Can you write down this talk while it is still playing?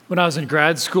When I was in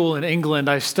grad school in England,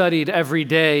 I studied every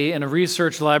day in a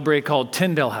research library called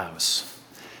Tyndale House.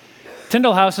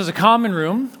 Tyndale House is a common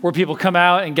room where people come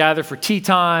out and gather for tea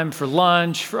time, for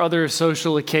lunch, for other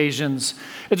social occasions.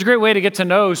 It's a great way to get to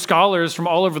know scholars from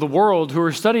all over the world who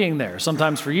are studying there,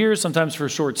 sometimes for years, sometimes for a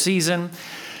short season.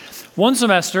 One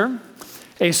semester,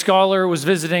 a scholar was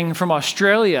visiting from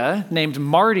Australia named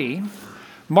Marty.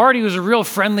 Marty was a real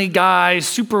friendly guy,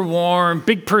 super warm,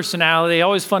 big personality,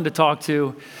 always fun to talk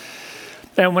to.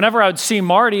 And whenever I would see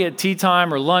Marty at tea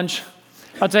time or lunch,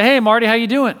 I'd say, "Hey, Marty, how you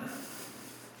doing?"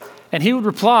 And he would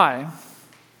reply,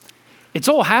 "It's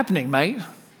all happening, mate.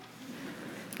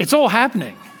 It's all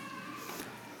happening."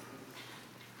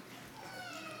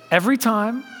 Every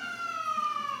time,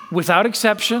 without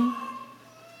exception,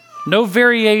 no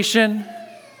variation,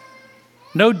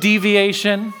 no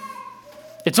deviation.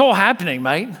 It's all happening,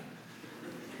 mate.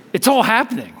 It's all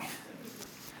happening.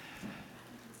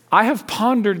 I have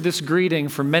pondered this greeting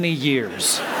for many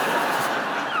years.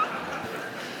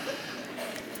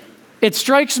 It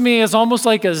strikes me as almost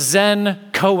like a Zen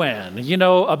koan,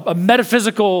 a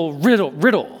metaphysical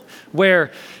riddle,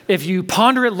 where if you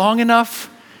ponder it long enough,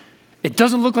 it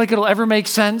doesn't look like it'll ever make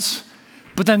sense,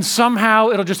 but then somehow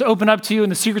it'll just open up to you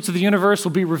and the secrets of the universe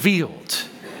will be revealed.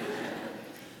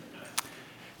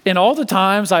 In all the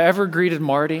times I ever greeted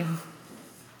Marty,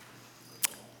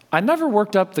 I never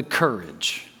worked up the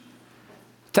courage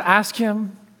to ask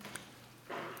him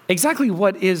exactly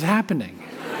what is happening.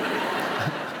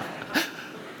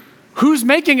 Who's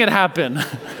making it happen?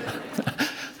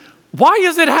 Why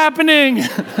is it happening?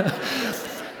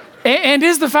 And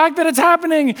is the fact that it's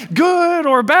happening good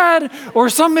or bad or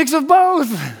some mix of both?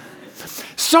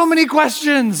 So many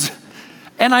questions,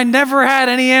 and I never had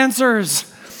any answers.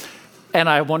 And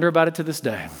I wonder about it to this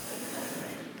day.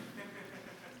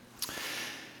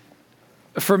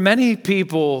 For many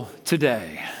people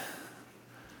today,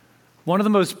 one of the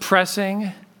most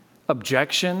pressing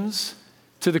objections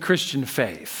to the Christian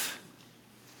faith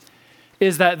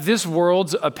is that this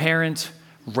world's apparent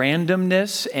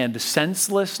randomness and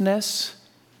senselessness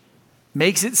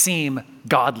makes it seem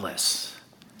godless.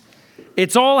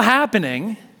 It's all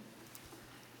happening.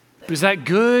 But is that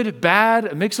good, bad,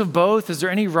 a mix of both? Is there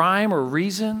any rhyme or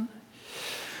reason?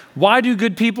 Why do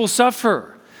good people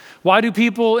suffer? Why do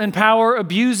people in power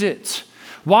abuse it?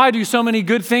 Why do so many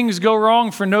good things go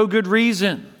wrong for no good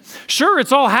reason? Sure,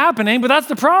 it's all happening, but that's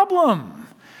the problem.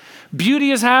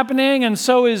 Beauty is happening, and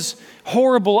so is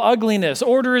horrible ugliness.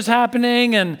 Order is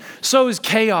happening, and so is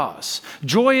chaos.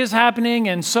 Joy is happening,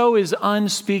 and so is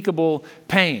unspeakable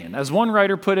pain. As one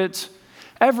writer put it,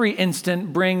 every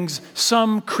instant brings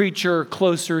some creature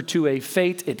closer to a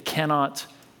fate it cannot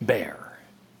bear.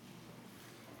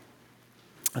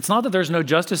 It's not that there's no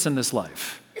justice in this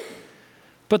life,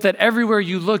 but that everywhere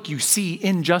you look, you see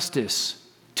injustice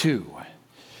too.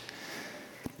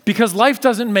 Because life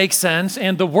doesn't make sense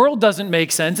and the world doesn't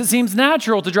make sense, it seems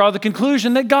natural to draw the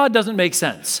conclusion that God doesn't make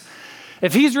sense.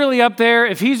 If he's really up there,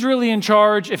 if he's really in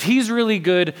charge, if he's really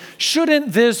good,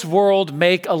 shouldn't this world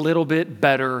make a little bit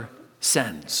better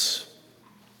sense?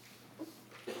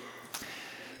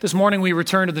 This morning we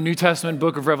return to the New Testament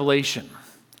book of Revelation.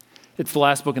 It's the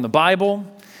last book in the Bible.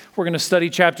 We're going to study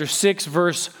chapter 6,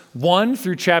 verse 1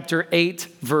 through chapter 8,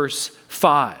 verse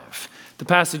 5. The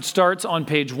passage starts on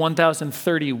page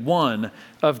 1031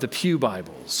 of the Pew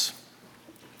Bibles.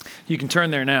 You can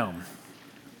turn there now.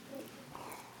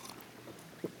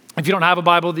 If you don't have a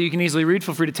Bible that you can easily read,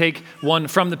 feel free to take one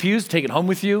from the pews, take it home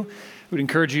with you. We'd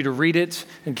encourage you to read it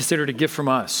and consider it a gift from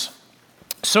us.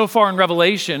 So far in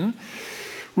Revelation,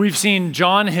 we've seen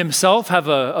John himself have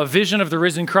a vision of the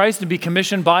risen Christ and be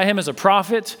commissioned by him as a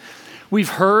prophet. We've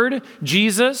heard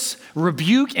Jesus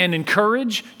rebuke and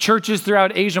encourage churches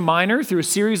throughout Asia Minor through a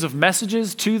series of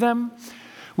messages to them.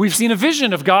 We've seen a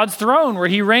vision of God's throne where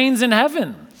he reigns in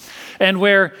heaven and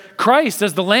where Christ,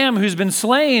 as the Lamb who's been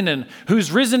slain and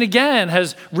who's risen again,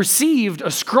 has received a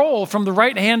scroll from the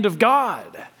right hand of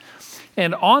God.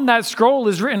 And on that scroll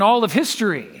is written all of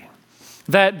history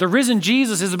that the risen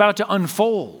Jesus is about to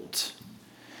unfold.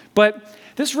 But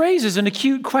this raises an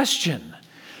acute question.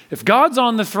 If God's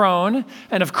on the throne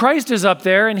and if Christ is up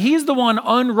there and he's the one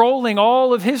unrolling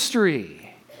all of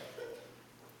history,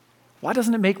 why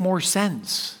doesn't it make more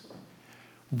sense?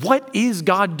 What is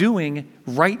God doing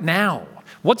right now?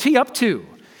 What's he up to?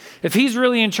 If he's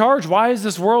really in charge, why is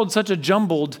this world such a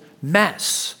jumbled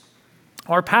mess?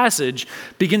 Our passage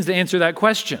begins to answer that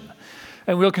question,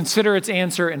 and we'll consider its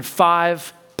answer in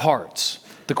 5 parts.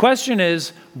 The question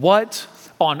is, what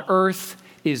on earth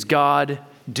is God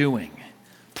doing?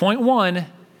 Point 1,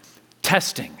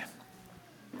 testing.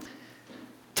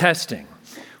 Testing.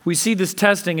 We see this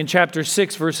testing in chapter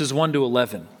 6, verses 1 to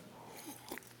 11.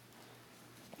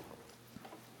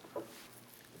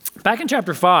 Back in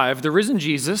chapter 5, the risen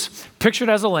Jesus, pictured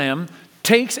as a lamb,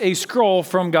 takes a scroll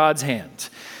from God's hand.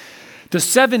 The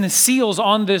 7 seals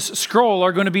on this scroll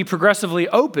are going to be progressively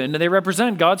opened, and they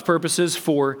represent God's purposes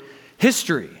for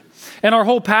history. And our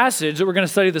whole passage that we're going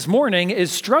to study this morning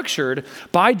is structured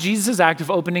by Jesus' act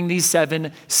of opening these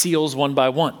 7 seals one by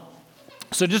one.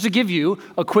 So just to give you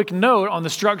a quick note on the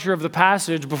structure of the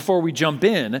passage before we jump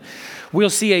in, we'll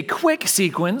see a quick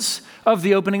sequence of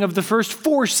the opening of the first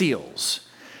 4 seals.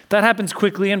 That happens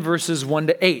quickly in verses 1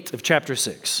 to 8 of chapter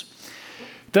 6.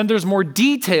 Then there's more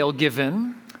detail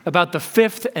given about the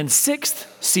 5th and 6th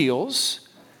seals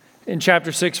in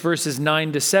chapter 6, verses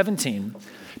 9 to 17.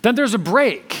 Then there's a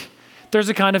break. There's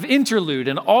a kind of interlude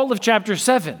in all of chapter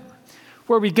 7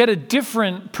 where we get a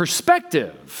different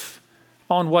perspective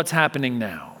on what's happening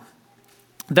now.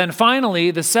 Then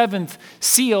finally, the 7th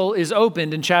seal is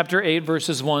opened in chapter 8,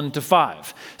 verses 1 to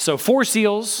 5. So 4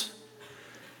 seals,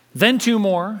 then 2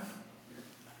 more,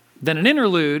 then an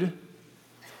interlude,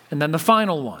 and then the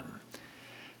final one.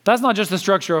 That's not just the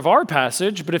structure of our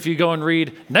passage, but if you go and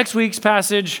read next week's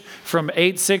passage from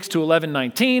 8:6 to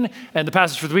 11:19, and the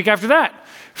passage for the week after that,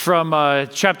 from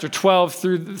chapter 12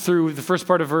 through the first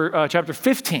part of chapter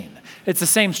 15, it's the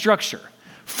same structure.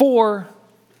 4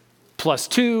 plus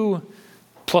 2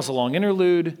 plus a long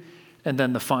interlude, and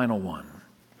then the final one.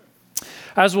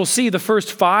 As we'll see, the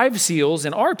first 5 seals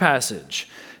in our passage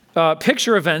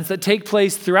picture events that take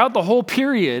place throughout the whole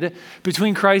period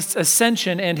between Christ's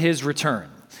ascension and his return,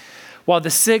 while the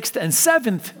 6th and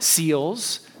 7th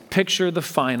seals picture the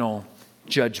final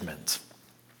judgment.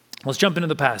 Let's jump into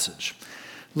the passage.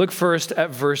 Look first at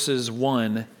verses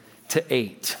 1 to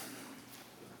 8.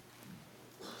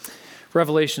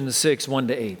 Revelation 6, 1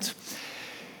 to 8.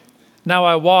 Now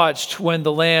I watched when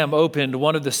the Lamb opened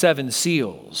one of the 7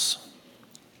 seals,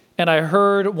 and I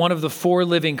heard one of the 4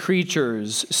 living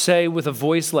creatures say with a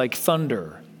voice like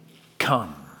thunder,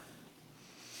 "Come."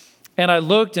 And I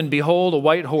looked, and behold, a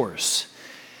white horse,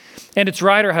 and its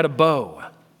rider had a bow,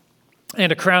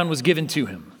 and a crown was given to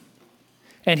him.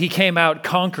 And he came out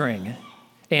conquering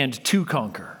and to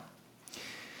conquer.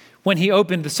 When he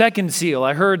opened the 2nd seal,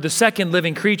 I heard the 2nd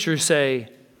living creature say,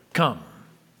 "Come."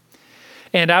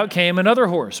 And out came another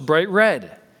horse, bright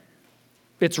red.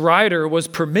 Its rider was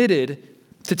permitted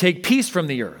to take peace from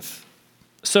the earth,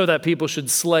 so that people should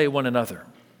slay one another.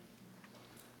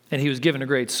 And he was given a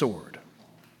great sword.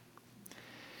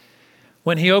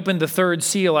 When he opened the 3rd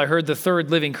seal, I heard the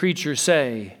 3rd living creature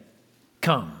say,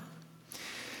 "Come."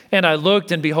 And I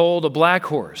looked, and behold, a black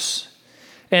horse,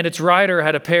 and its rider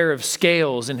had a pair of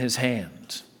scales in his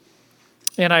hand.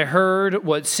 And I heard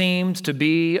what seemed to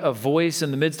be a voice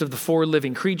in the midst of the 4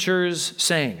 living creatures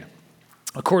saying,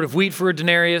 "A quart of wheat for a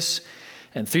denarius,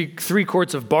 and 3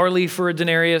 quarts of barley for a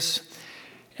denarius,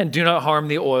 and do not harm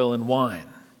the oil and wine."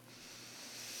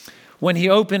 When he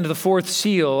opened the 4th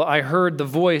seal, I heard the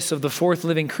voice of the 4th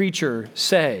living creature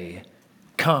say,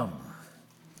 "Come."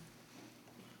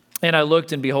 And I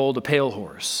looked, and behold, a pale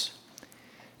horse,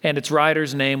 and its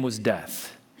rider's name was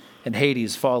Death, and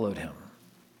Hades followed him.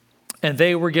 And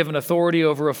they were given authority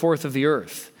over a fourth of the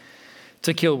earth,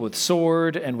 to kill with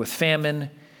sword, and with famine,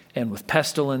 and with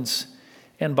pestilence,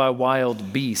 and by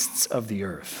wild beasts of the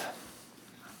earth.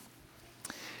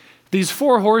 These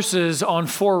 4 horses on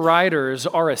 4 riders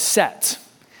are a set.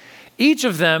 Each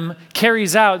of them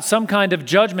carries out some kind of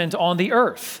judgment on the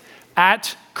earth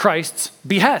at Christ's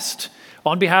behest,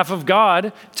 on behalf of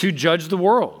God to judge the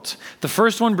world. The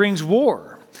first one brings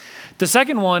war. The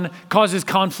second one causes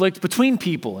conflict between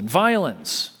people and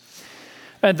violence.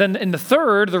 And then in the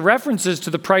third, the references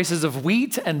to the prices of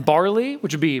wheat and barley,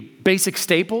 which would be basic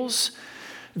staples,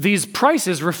 these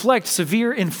prices reflect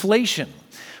severe inflation,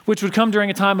 which would come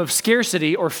during a time of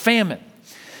scarcity or famine.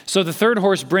 So the third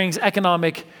horse brings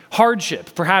economic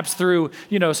hardship, perhaps through,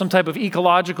 some type of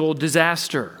ecological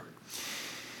disaster.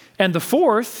 And the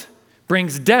fourth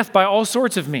brings death by all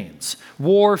sorts of means: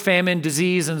 war, famine,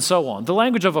 disease, and so on. The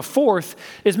language of a fourth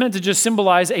is meant to just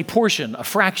symbolize a portion, a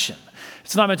fraction.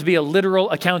 It's not meant to be a literal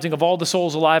accounting of all the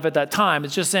souls alive at that time.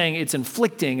 It's just saying it's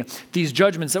inflicting these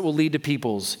judgments that will lead to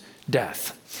people's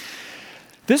death.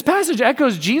 This passage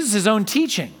echoes Jesus' own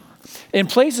teaching in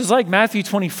places like Matthew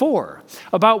 24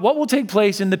 about what will take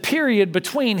place in the period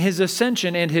between his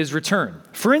ascension and his return.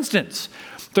 For instance,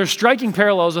 there's striking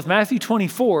parallels with Matthew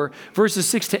 24, verses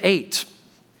 6 to 8.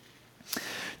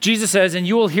 Jesus says, "And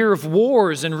you will hear of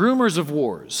wars and rumors of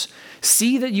wars.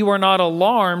 See that you are not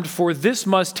alarmed, for this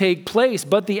must take place,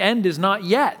 but the end is not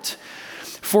yet.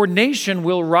 For nation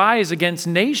will rise against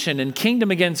nation and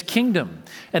kingdom against kingdom,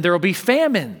 and there will be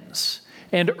famines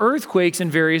and earthquakes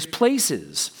in various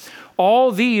places.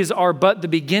 All these are but the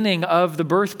beginning of the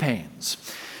birth pains.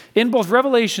 In both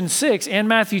Revelation 6 and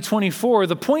Matthew 24,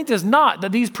 the point is not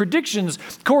that these predictions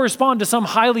correspond to some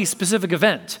highly specific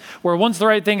event, where once the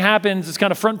right thing happens, it's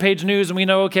kind of front page news and we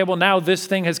know, okay, well now this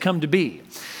thing has come to be.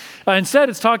 Instead,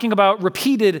 it's talking about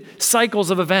repeated cycles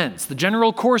of events, the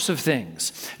general course of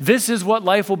things. This is what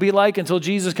life will be like until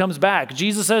Jesus comes back.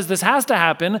 Jesus says this has to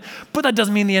happen, but that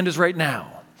doesn't mean the end is right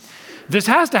now. This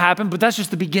has to happen, but that's just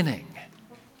the beginning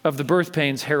of the birth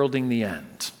pains heralding the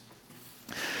end.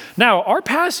 Now, our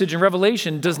passage in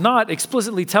Revelation does not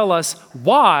explicitly tell us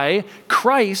why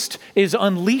Christ is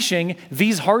unleashing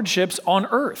these hardships on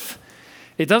earth.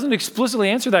 It doesn't explicitly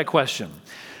answer that question.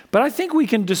 But I think we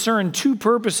can discern two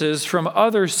purposes from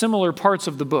other similar parts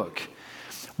of the book.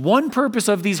 One purpose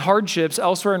of these hardships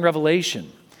elsewhere in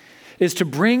Revelation is to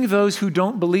bring those who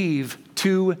don't believe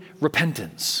to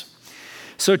repentance.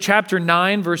 So chapter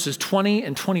 9, verses 20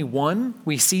 and 21,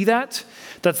 we see that.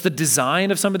 That's the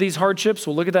design of some of these hardships.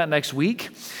 We'll look at that next week.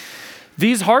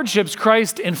 These hardships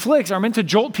Christ inflicts are meant to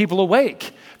jolt people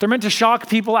awake. They're meant to shock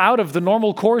people out of the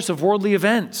normal course of worldly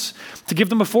events, to give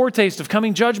them a foretaste of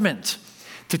coming judgment,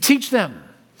 to teach them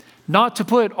not to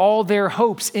put all their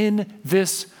hopes in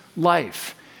this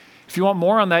life. If you want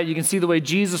more on that, you can see the way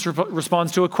Jesus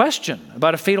responds to a question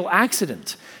about a fatal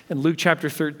accident in Luke chapter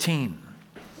 13.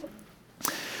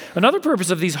 Another purpose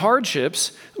of these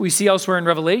hardships we see elsewhere in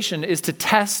Revelation is to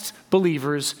test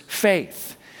believers'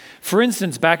 faith. For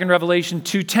instance, back in Revelation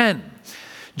 2:10,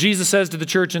 Jesus says to the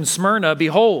church in Smyrna,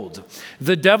 "Behold,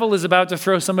 the devil is about to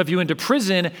throw some of you into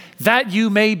prison that you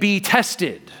may be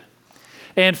tested.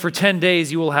 And for 10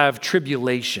 days you will have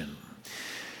tribulation."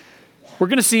 We're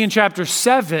going to see in chapter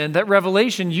 7 that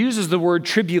Revelation uses the word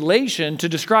tribulation to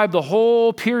describe the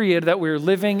whole period that we're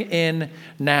living in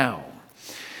now.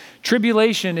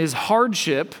 Tribulation is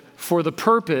hardship for the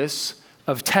purpose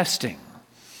of testing.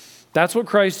 That's what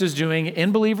Christ is doing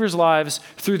in believers' lives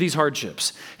through these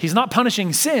hardships. He's not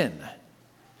punishing sin.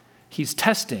 He's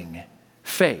testing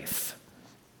faith.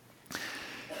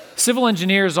 Civil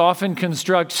engineers often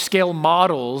construct scale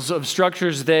models of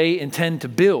structures they intend to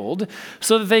build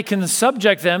so that they can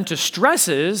subject them to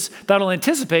stresses that'll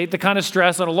anticipate the kind of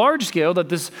stress on a large scale that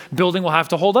this building will have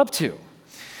to hold up to.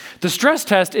 The stress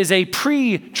test is a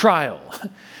pre-trial.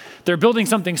 They're building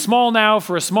something small now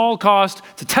for a small cost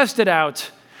to test it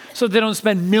out so they don't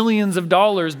spend millions of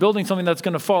dollars building something that's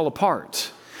going to fall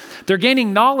apart. They're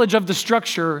gaining knowledge of the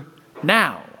structure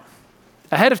now,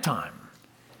 ahead of time,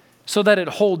 so that it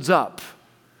holds up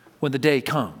when the day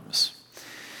comes.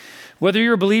 Whether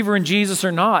you're a believer in Jesus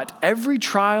or not, every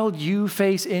trial you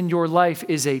face in your life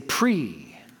is a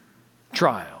pre-trial.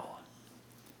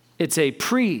 It's a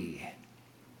pre-test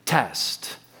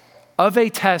of a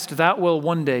test that will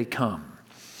one day come.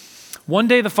 One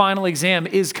day the final exam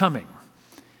is coming.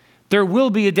 There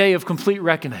will be a day of complete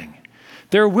reckoning.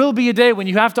 There will be a day when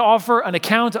you have to offer an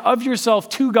account of yourself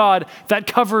to God that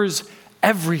covers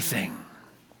everything.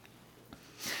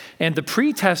 And the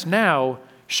pre-test now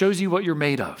shows you what you're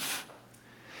made of.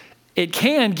 It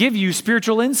can give you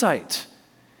spiritual insight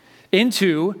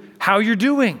into how you're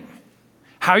doing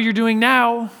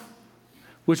now,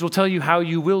 which will tell you how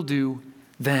you will do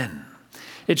then.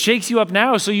 It shakes you up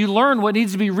now so you learn what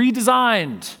needs to be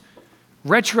redesigned,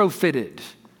 retrofitted,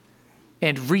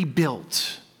 and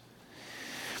rebuilt.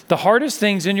 The hardest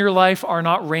things in your life are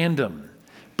not random,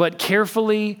 but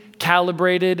carefully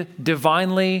calibrated,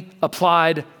 divinely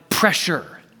applied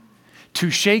pressure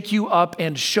to shake you up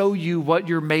and show you what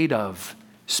you're made of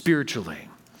spiritually.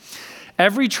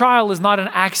 Every trial is not an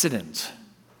accident,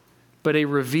 but a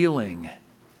revealing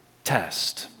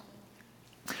test.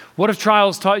 What have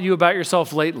trials taught you about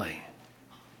yourself lately?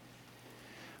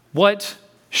 What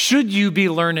should you be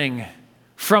learning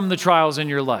from the trials in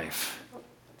your life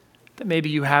that maybe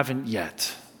you haven't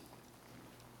yet?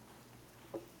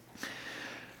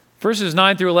 Verses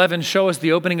 9 through 11 show us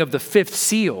the opening of the fifth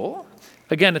seal.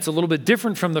 Again, it's a little bit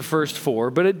different from the first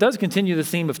four, but it does continue the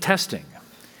theme of testing.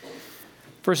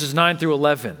 Verses 9 through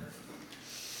 11.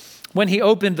 When he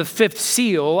opened the fifth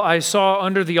seal, I saw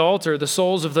under the altar the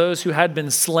souls of those who had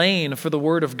been slain for the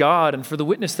word of God and for the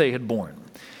witness they had borne.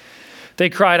 They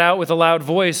cried out with a loud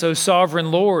voice, "O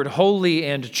sovereign Lord, holy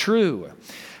and true,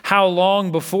 how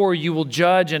long before you will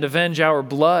judge and avenge our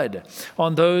blood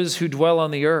on those who dwell on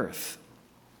the earth?"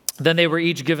 Then they were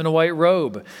each given a white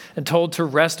robe and told to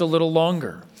rest a little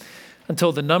longer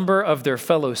until the number of their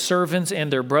fellow servants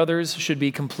and their brothers should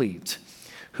be complete,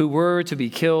 who were to be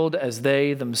killed as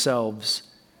they themselves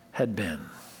had been.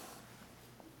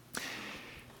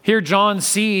 Here, John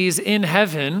sees in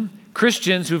heaven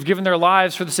Christians who have given their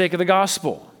lives for the sake of the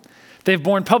gospel. They've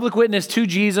borne public witness to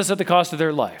Jesus at the cost of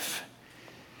their life.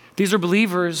 These are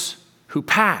believers who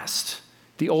passed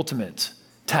the ultimate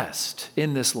test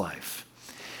in this life.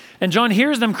 And John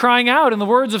hears them crying out in the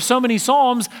words of so many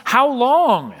Psalms, "How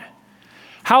long?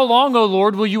 How long, O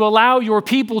Lord, will you allow your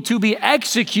people to be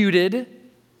executed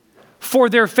for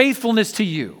their faithfulness to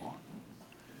you?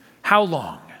 How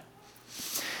long?"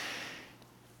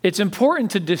 It's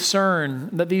important to discern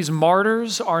that these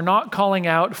martyrs are not calling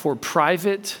out for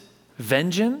private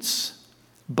vengeance,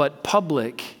 but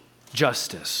public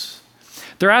justice.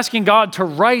 They're asking God to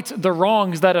right the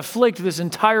wrongs that afflict this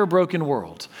entire broken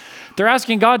world. They're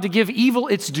asking God to give evil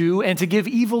its due and to give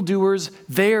evildoers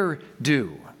their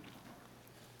due.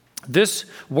 This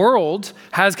world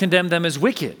has condemned them as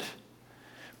wicked,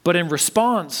 but in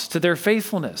response to their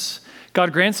faithfulness,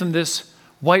 God grants them this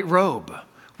white robe,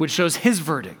 which shows his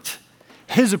verdict,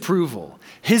 his approval,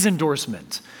 his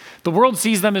endorsement. The world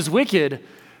sees them as wicked,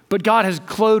 but God has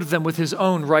clothed them with his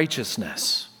own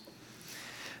righteousness.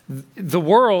 The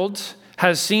world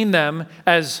has seen them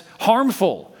as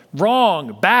harmful,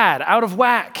 wrong, bad, out of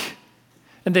whack,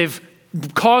 and they've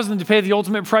caused them to pay the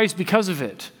ultimate price because of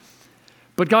it.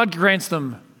 But God grants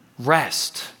them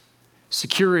rest,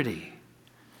 security,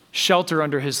 shelter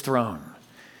under his throne.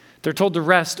 They're told to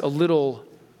rest a little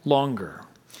longer.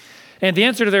 And the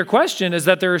answer to their question is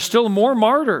that there are still more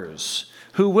martyrs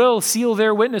who will seal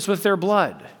their witness with their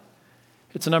blood.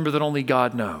 It's a number that only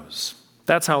God knows.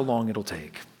 That's how long it'll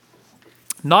take.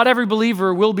 Not every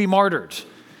believer will be martyred,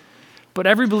 but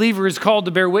every believer is called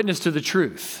to bear witness to the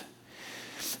truth.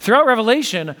 Throughout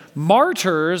Revelation,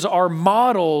 martyrs are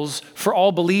models for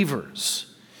all believers.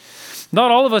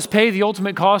 Not all of us pay the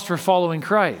ultimate cost for following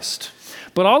Christ,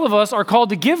 but all of us are called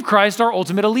to give Christ our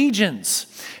ultimate allegiance.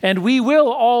 And we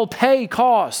will all pay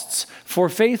costs for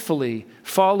faithfully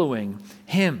following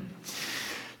him.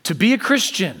 To be a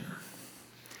Christian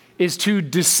is to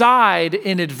decide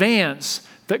in advance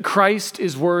that Christ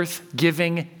is worth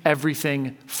giving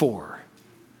everything for.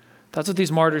 That's what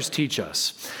these martyrs teach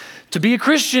us. To be a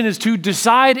Christian is to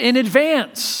decide in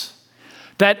advance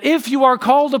that if you are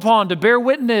called upon to bear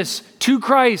witness to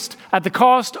Christ at the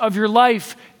cost of your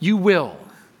life, you will.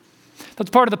 That's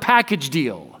part of the package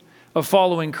deal of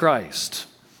following Christ.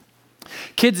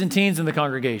 Kids and teens in the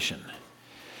congregation.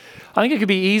 I think it could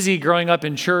be easy growing up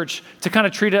in church to kind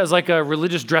of treat it as like a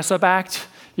religious dress-up act.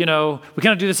 You know, we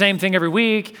kind of do the same thing every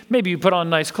week. Maybe you put on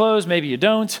nice clothes, maybe you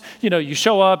don't. You know, you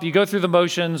show up, you go through the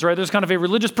motions, right? There's kind of a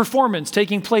religious performance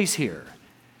taking place here.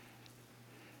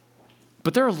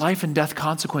 But there are life and death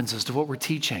consequences to what we're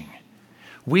teaching.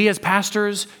 We as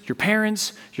pastors, your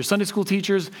parents, your Sunday school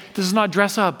teachers, this is not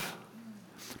dress up.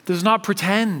 This is not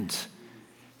pretend.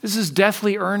 This is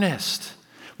deathly earnest.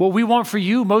 What we want for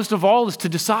you most of all is to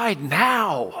decide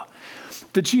now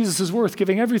that Jesus is worth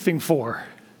giving everything for.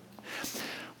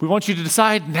 We want you to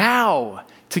decide now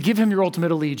to give him your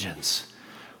ultimate allegiance.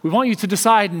 We want you to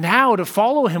decide now to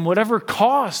follow him, whatever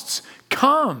costs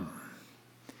come.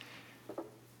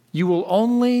 You will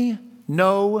only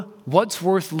know what's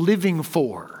worth living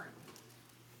for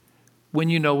when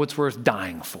you know what's worth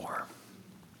dying for.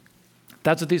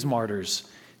 That's what these martyrs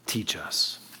teach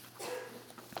us.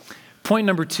 Point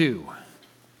number 2,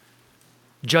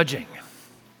 judging.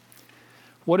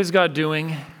 What is God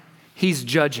doing? He's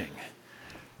judging.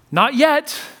 Not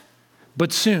yet,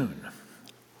 but soon.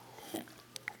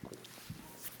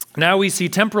 Now we see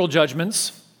temporal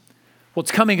judgments.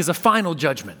 What's coming is a final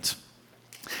judgment.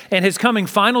 And his coming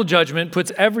final judgment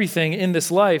puts everything in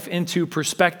this life into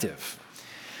perspective.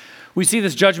 We see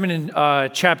this judgment in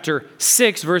chapter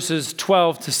 6, verses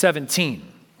 12 to 17,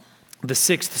 the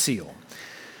sixth seal.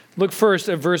 Look first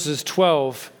at verses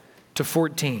 12 to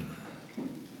 14.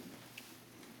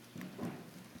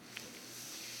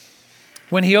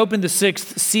 When he opened the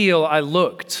sixth seal, I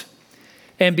looked,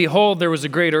 and behold, there was a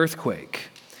great earthquake.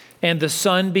 And the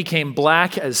sun became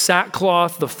black as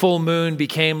sackcloth, the full moon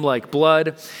became like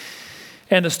blood,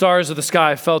 and the stars of the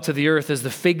sky fell to the earth as the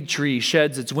fig tree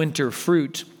sheds its winter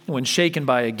fruit when shaken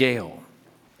by a gale.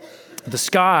 The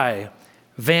sky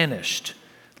vanished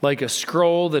like a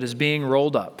scroll that is being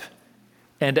rolled up,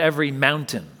 and every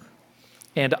mountain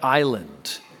and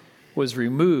island was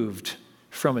removed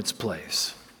from its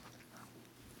place.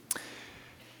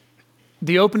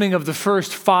 The opening of the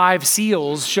first 5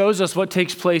 seals shows us what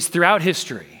takes place throughout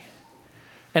history.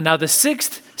 And now the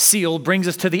 6th seal brings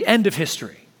us to the end of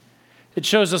history. It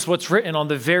shows us what's written on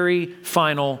the very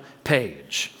final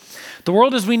page. The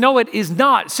world as we know it is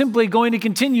not simply going to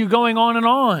continue going on and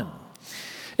on.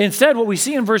 Instead, what we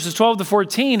see in verses 12 to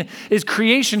 14 is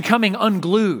creation coming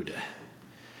unglued.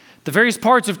 The various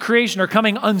parts of creation are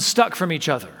coming unstuck from each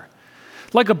other.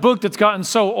 Like a book that's gotten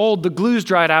so old, the glue's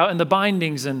dried out and the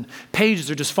bindings and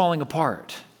pages are just falling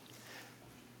apart.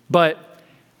 But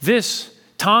this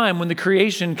time when the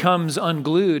creation comes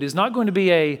unglued is not going to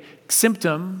be a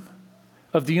symptom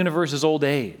of the universe's old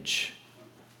age.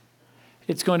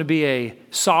 It's going to be a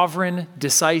sovereign,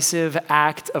 decisive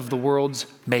act of the world's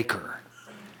maker.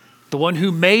 The one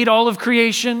who made all of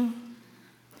creation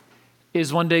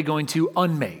is one day going to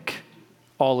unmake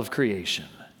all of creation.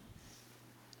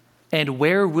 And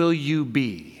where will you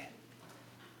be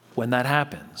when that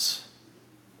happens?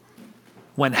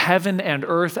 When heaven and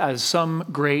earth as some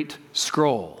great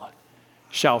scroll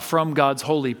shall from God's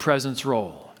holy presence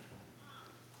roll,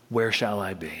 where shall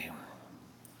I be?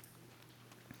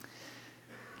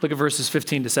 Look at verses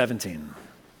 15 to 17.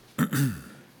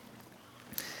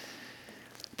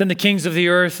 Then the kings of the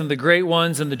earth and the great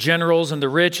ones and the generals and the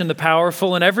rich and the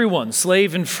powerful and everyone,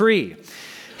 slave and free,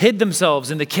 hid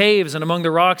themselves in the caves and among the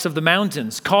rocks of the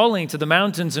mountains, calling to the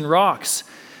mountains and rocks,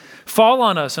 fall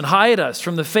on us and hide us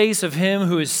from the face of him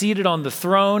who is seated on the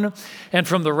throne and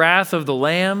from the wrath of the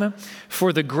Lamb,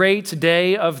 for the great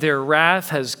day of their wrath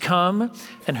has come,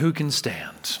 and who can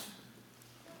stand?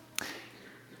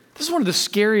 This is one of the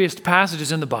scariest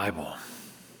passages in the Bible.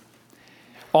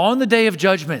 On the day of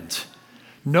judgment,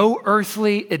 no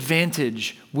earthly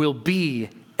advantage will be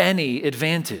any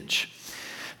advantage.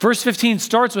 Verse 15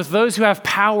 starts with those who have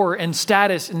power and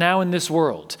status now in this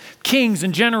world. Kings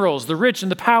and generals, the rich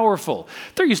and the powerful.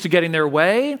 They're used to getting their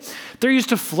way. They're used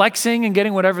to flexing and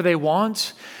getting whatever they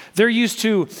want. They're used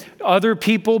to other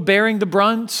people bearing the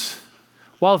brunt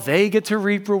while they get to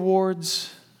reap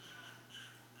rewards,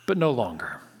 but no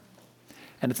longer.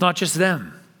 And it's not just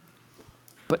them,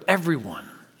 but everyone.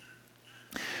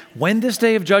 When this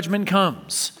day of judgment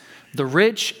comes, the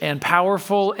rich and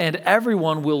powerful and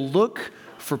everyone will look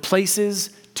for places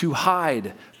to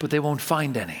hide, but they won't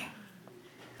find any.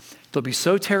 They'll be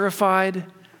so terrified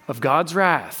of God's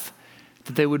wrath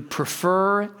that they would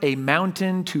prefer a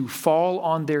mountain to fall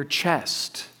on their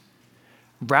chest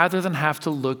rather than have to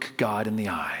look God in the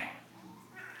eye.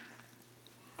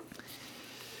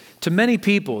 To many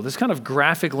people, this kind of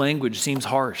graphic language seems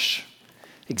harsh,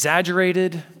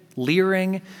 exaggerated,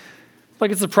 leering,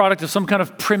 like it's the product of some kind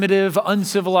of primitive,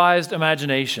 uncivilized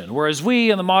imagination. Whereas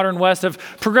we in the modern West have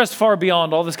progressed far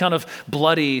beyond all this kind of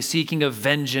bloody seeking of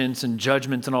vengeance and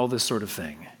judgment and all this sort of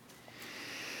thing.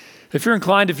 If you're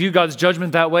inclined to view God's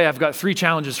judgment that way, I've got 3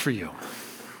 challenges for you.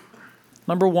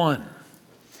 Number 1,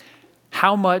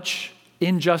 how much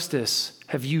injustice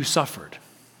have you suffered?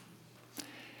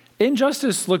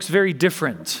 Injustice looks very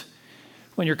different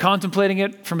when you're contemplating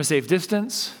it from a safe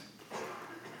distance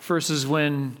versus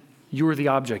when you're the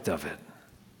object of it.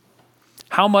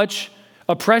 How much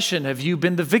oppression have you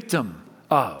been the victim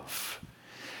of?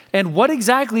 And what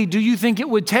exactly do you think it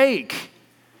would take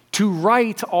to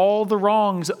right all the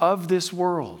wrongs of this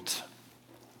world?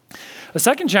 A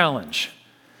second challenge,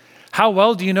 how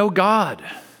well do you know God?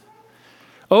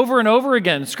 Over and over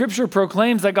again, Scripture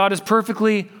proclaims that God is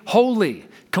perfectly holy,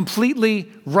 completely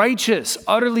righteous,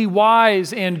 utterly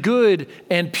wise and good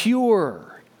and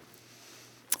pure.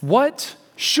 What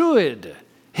should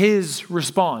his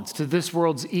response to this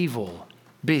world's evil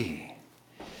be?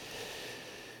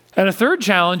 And a third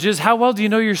challenge is, how well do you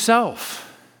know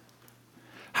yourself?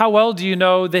 How well do you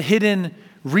know the hidden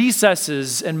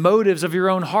recesses and motives of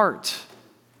your own heart?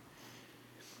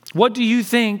 What do you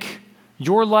think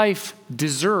your life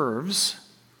deserves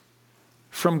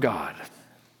from God?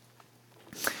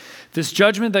 This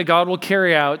judgment that God will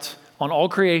carry out on all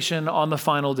creation on the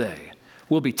final day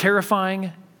will be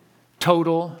terrifying,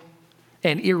 total,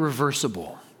 and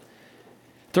irreversible.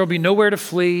 There will be nowhere to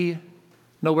flee,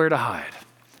 nowhere to hide.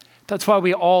 That's why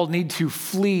we all need to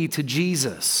flee to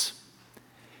Jesus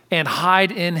and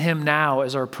hide in him now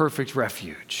as our perfect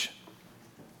refuge.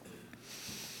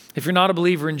 If you're not a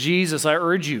believer in Jesus, I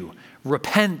urge you,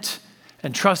 repent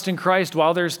and trust in Christ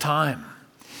while there's time.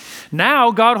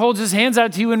 Now God holds his hands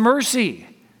out to you in mercy.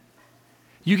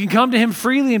 You can come to him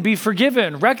freely and be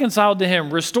forgiven, reconciled to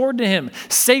him, restored to him,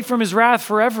 safe from his wrath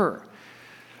forever.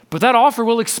 But that offer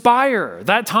will expire.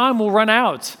 That time will run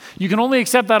out. You can only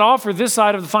accept that offer this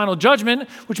side of the final judgment,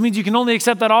 which means you can only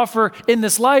accept that offer in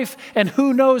this life, and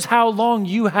who knows how long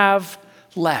you have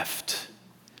left.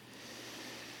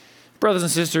 Brothers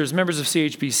and sisters, members of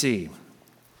CHBC,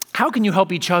 how can you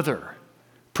help each other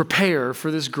prepare for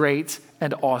this great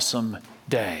and awesome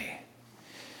day?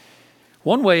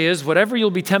 One way is, whatever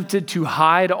you'll be tempted to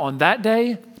hide on that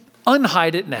day,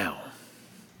 unhide it now.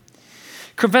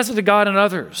 Confess it to God and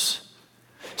others.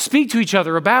 Speak to each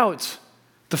other about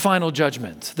the final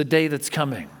judgment, the day that's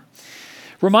coming.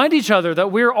 Remind each other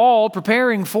that we're all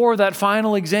preparing for that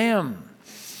final exam.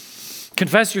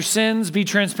 Confess your sins, be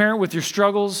transparent with your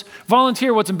struggles,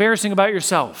 volunteer what's embarrassing about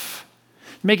yourself.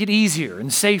 Make it easier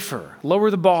and safer, lower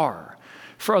the bar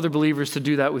for other believers to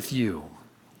do that with you.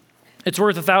 It's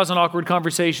worth 1,000 awkward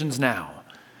conversations now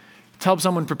to help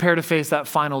someone prepare to face that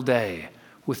final day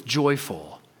with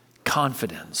joyful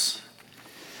confidence.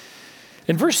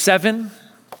 In verse 7,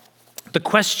 the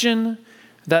question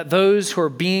that those who are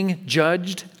being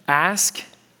judged ask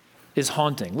is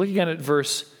haunting. Look again at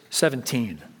verse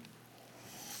 17.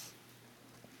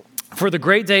 For the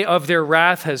great day of their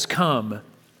wrath has come,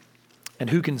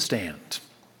 and who can stand?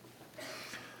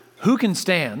 Who can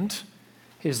stand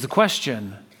is the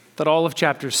question that all of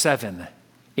chapter 7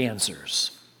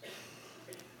 answers.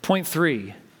 Point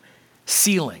 3,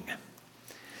 sealing.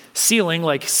 Sealing,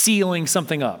 like sealing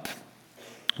something up.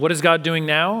 What is God doing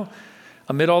now?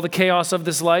 Amid all the chaos of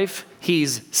this life,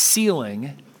 he's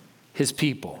sealing his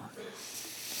people.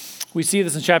 We see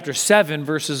this in chapter 7,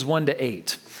 verses 1 to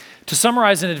 8. To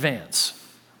summarize in advance,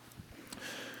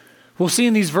 we'll see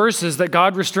in these verses that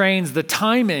God restrains the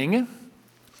timing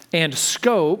and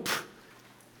scope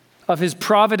of his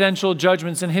providential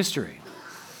judgments in history.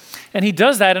 And he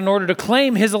does that in order to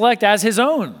claim his elect as his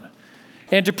own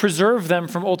and to preserve them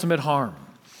from ultimate harm.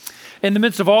 In the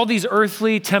midst of all these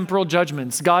earthly temporal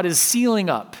judgments, God is sealing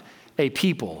up a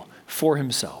people for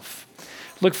himself.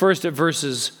 Look first at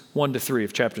verses 1 to 3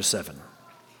 of chapter 7.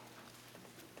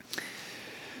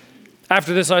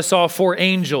 After this, I saw 4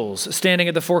 angels standing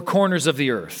at the 4 corners of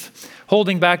the earth,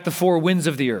 holding back the 4 winds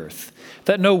of the earth,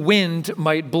 that no wind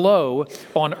might blow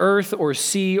on earth or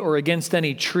sea or against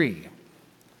any tree.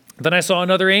 Then I saw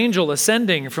another angel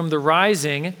ascending from the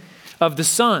rising of the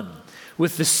sun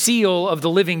with the seal of the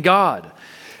living God.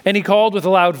 And he called with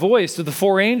a loud voice to the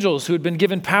 4 angels who had been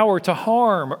given power to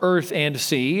harm earth and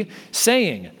sea,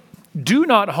 saying, do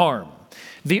not harm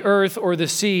the earth or the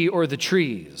sea or the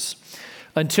trees,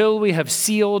 until we have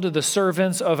sealed the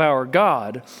servants of our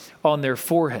God on their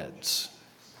foreheads.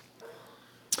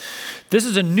 This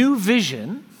is a new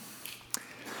vision,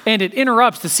 and it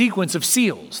interrupts the sequence of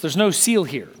seals. There's no seal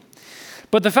here.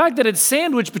 But the fact that it's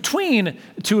sandwiched between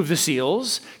 2 of the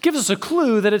seals gives us a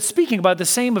clue that it's speaking about the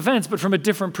same events, but from a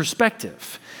different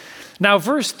perspective. Now,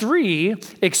 verse 3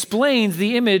 explains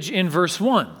the image in verse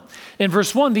 1. In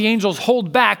verse 1, the angels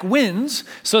hold back winds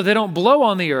so they don't blow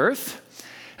on the earth.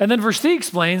 And then verse 3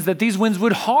 explains that these winds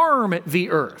would harm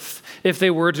the earth if they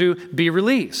were to be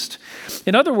released.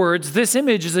 In other words, this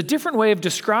image is a different way of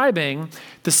describing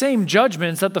the same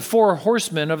judgments that the 4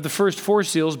 horsemen of the first 4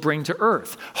 seals bring to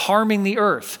earth, harming the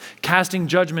earth, casting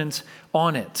judgment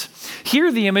on it.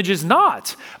 Here, the image is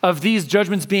not of these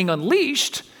judgments being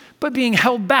unleashed, but being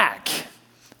held back.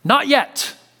 Not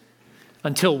yet.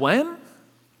 Until when?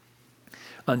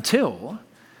 Until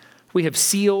we have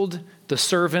sealed the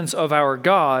servants of our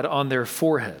God on their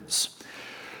foreheads.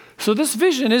 So this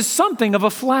vision is something of a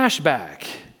flashback.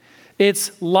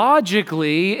 It's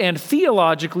logically and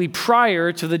theologically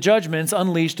prior to the judgments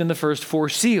unleashed in the first 4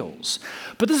 seals.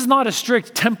 But this is not a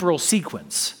strict temporal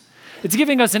sequence. It's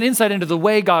giving us an insight into the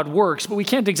way God works, but we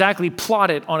can't exactly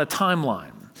plot it on a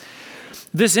timeline.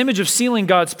 This image of sealing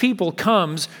God's people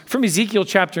comes from Ezekiel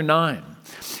chapter 9.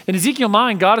 In Ezekiel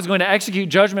 9, God is going to execute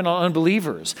judgment on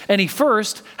unbelievers. And he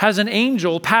first has an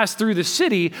angel pass through the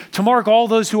city to mark all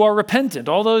those who are repentant,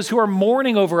 all those who are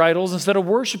mourning over idols instead of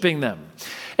worshiping them.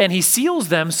 And he seals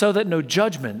them so that no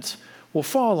judgment will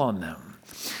fall on them.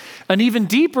 An even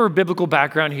deeper biblical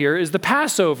background here is the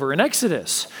Passover in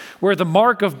Exodus, where the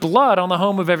mark of blood on the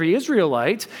home of every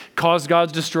Israelite caused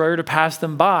God's destroyer to pass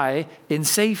them by in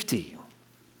safety.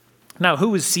 Now,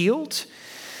 who is sealed?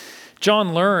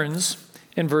 John learns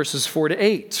in verses 4 to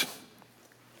 8.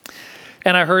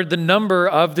 And I heard the number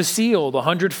of the sealed,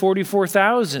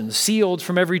 144,000, sealed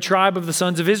from every tribe of the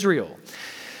sons of Israel.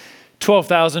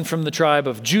 12,000 from the tribe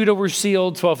of Judah were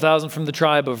sealed, 12,000 from the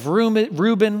tribe of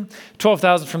Reuben,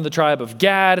 12,000 from the tribe of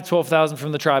Gad, 12,000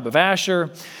 from the tribe of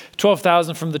Asher,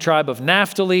 12,000 from the tribe of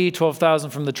Naphtali,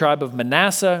 12,000 from the tribe of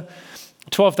Manasseh,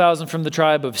 12,000 from the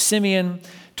tribe of Simeon,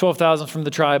 12,000 from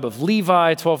the tribe of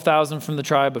Levi, 12,000 from the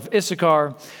tribe of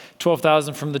Issachar,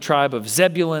 12,000 from the tribe of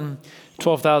Zebulun,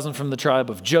 12,000 from the tribe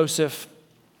of Joseph,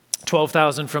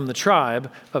 12,000 from the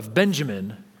tribe of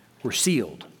Benjamin were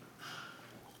sealed.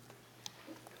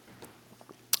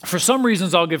 For some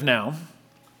reasons I'll give now,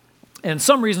 and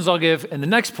some reasons I'll give in the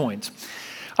next point,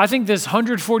 I think this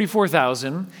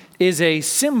 144,000 is a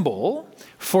symbol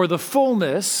for the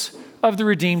fullness of the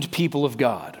redeemed people of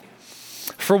God.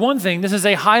 For one thing, this is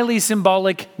a highly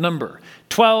symbolic number.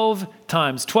 12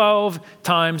 times 12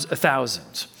 times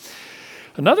 1,000.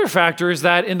 Another factor is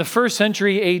that in the first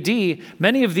century AD,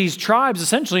 many of these tribes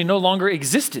essentially no longer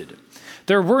existed.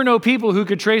 There were no people who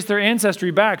could trace their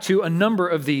ancestry back to a number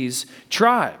of these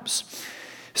tribes.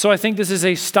 So I think this is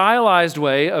a stylized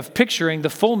way of picturing the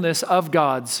fullness of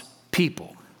God's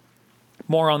people.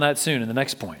 More on that soon in the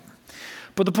next point.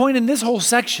 But the point in this whole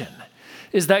section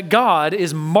is that God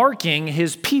is marking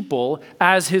his people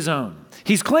as his own.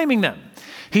 He's claiming them.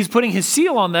 He's putting his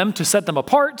seal on them to set them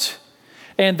apart,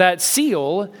 and that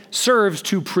seal serves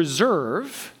to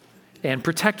preserve and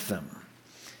protect them.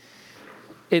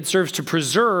 It serves to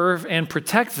preserve and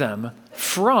protect them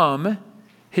from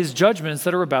his judgments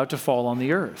that are about to fall on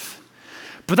the earth.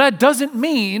 But that doesn't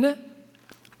mean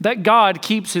that God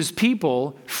keeps his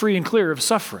people free and clear of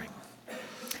suffering.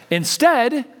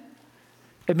 Instead,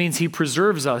 it means he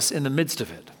preserves us in the midst of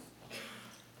it.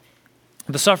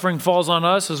 The suffering falls on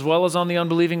us as well as on the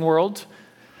unbelieving world,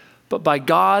 but by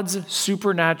God's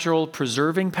supernatural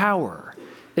preserving power,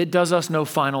 it does us no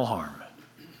final harm,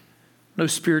 no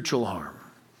spiritual harm,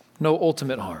 no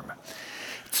ultimate harm.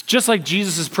 It's just like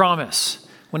Jesus' promise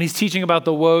when he's teaching about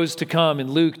the woes to come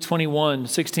in Luke 21,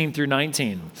 16 through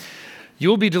 19.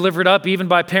 You'll be delivered up even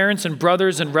by parents and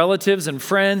brothers and relatives and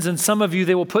friends, and some of you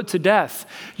they will put to death.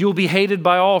 You'll be hated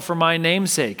by all for my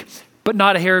name's sake, but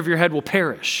not a hair of your head will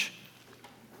perish.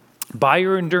 By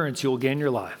your endurance, you will gain your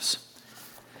lives.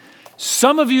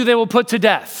 Some of you they will put to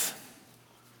death.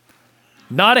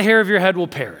 Not a hair of your head will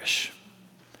perish.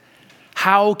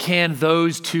 How can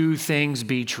those two things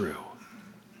be true?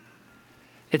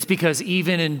 It's because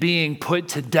even in being put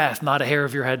to death, not a hair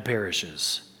of your head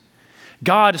perishes.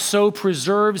 God so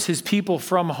preserves his people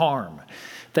from harm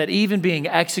that even being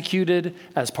executed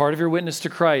as part of your witness to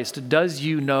Christ does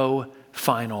you no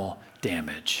final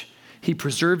damage. He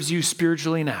preserves you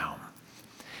spiritually now,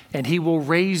 and he will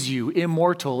raise you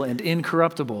immortal and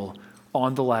incorruptible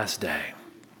on the last day.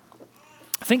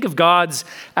 Think of God's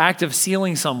act of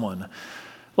sealing someone,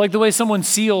 like the way someone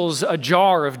seals a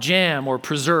jar of jam or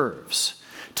preserves.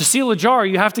 To seal a jar,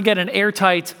 you have to get an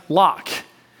airtight lock.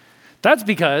 That's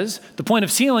because the point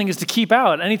of sealing is to keep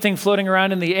out anything floating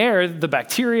around in the air, the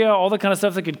bacteria, all the kind of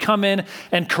stuff that could come in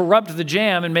and corrupt the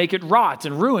jam and make it rot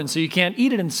and ruin so you can't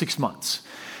eat it in 6 months.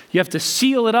 You have to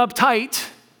seal it up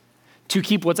tight to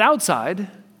keep what's outside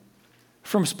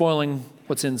from spoiling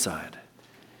what's inside.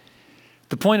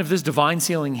 The point of this divine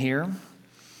sealing here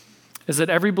is that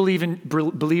every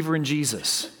believer in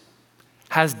Jesus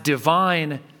has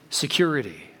divine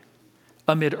security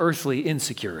amid earthly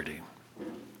insecurity.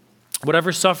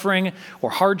 Whatever suffering or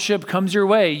hardship comes your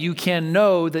way, you can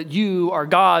know that you are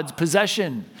God's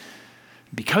possession.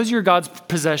 Because you're God's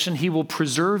possession, he will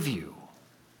preserve you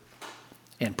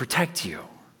and protect you.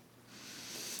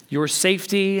 Your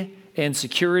safety and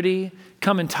security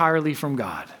come entirely from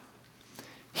God.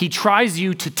 He tries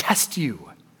you to test you,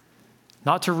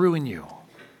 not to ruin you.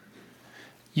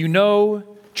 You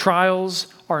know,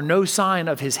 trials are no sign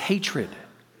of his hatred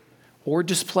or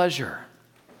displeasure.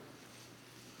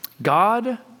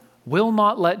 God will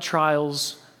not let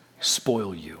trials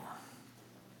spoil you.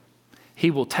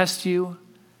 He will test you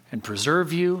and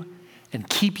preserve you and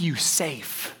keep you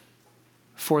safe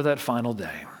for that final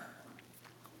day.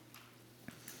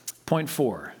 Point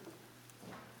 4,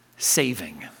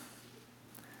 saving.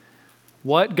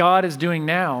 What God is doing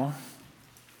now,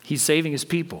 he's saving his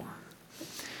people.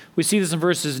 We see this in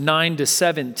verses 9 to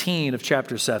 17 of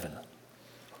chapter 7.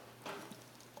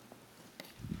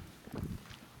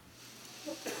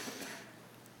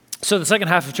 So the second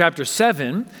half of chapter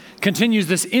 7 continues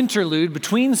this interlude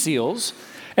between seals,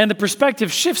 and the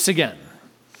perspective shifts again.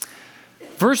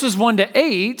 Verses 1 to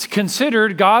 8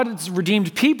 considered God's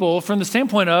redeemed people from the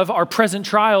standpoint of our present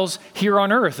trials here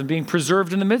on earth and being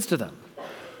preserved in the midst of them.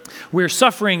 We're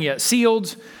suffering yet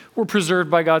sealed. We're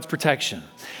preserved by God's protection.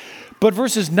 But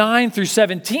verses 9 through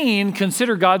 17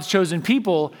 consider God's chosen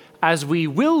people as we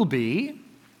will be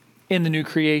in the new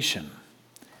creation.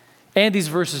 And these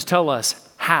verses tell us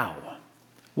how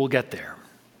we'll get there.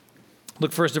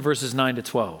 Look first at verses 9 to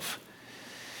 12.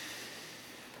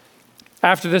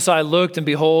 After this I looked, and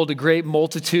behold, a great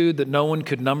multitude that no one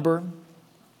could number,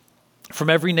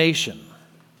 from every nation,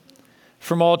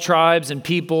 from all tribes and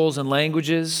peoples and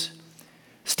languages,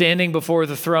 standing before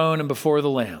the throne and before the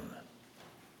Lamb,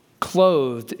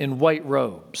 clothed in white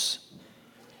robes,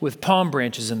 with palm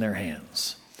branches in their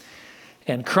hands,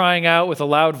 and crying out with a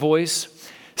loud voice,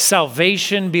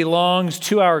 "Salvation belongs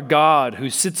to our God who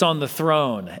sits on the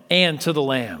throne and to the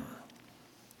Lamb."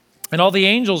 And all the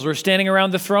angels were standing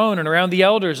around the throne and around the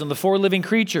elders and the four living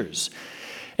creatures.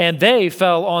 And they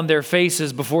fell on their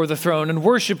faces before the throne and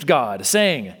worshiped God,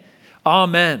 saying,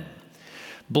 Amen.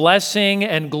 Blessing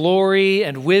and glory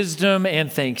and wisdom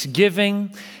and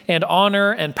thanksgiving and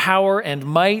honor and power and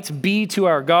might be to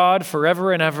our God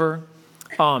forever and ever.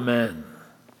 Amen.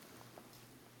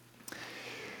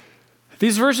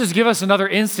 These verses give us another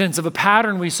instance of a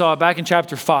pattern we saw back in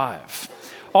chapter 5.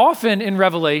 Often in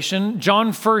Revelation,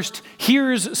 John first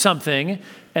hears something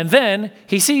and then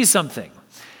he sees something.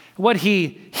 What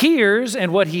he hears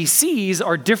and what he sees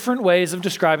are different ways of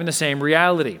describing the same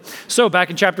reality. So back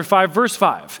in chapter 5, verse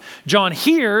 5, John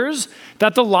hears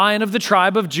that the Lion of the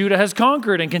tribe of Judah has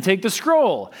conquered and can take the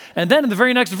scroll. And then in the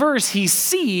very next verse, he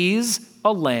sees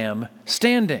a lamb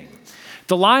standing.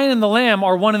 The lion and the lamb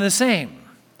are one and the same,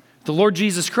 the Lord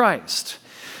Jesus Christ.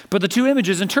 But the two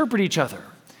images interpret each other.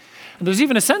 And there's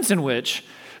even a sense in which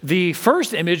the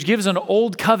first image gives an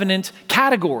old covenant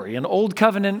category, an old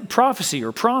covenant prophecy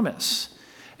or promise.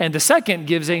 And the second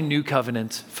gives a new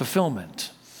covenant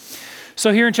fulfillment.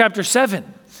 So here in chapter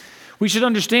 7, we should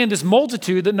understand this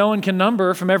multitude that no one can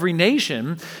number from every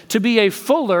nation to be a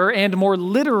fuller and more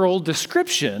literal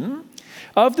description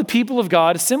of the people of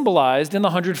God symbolized in the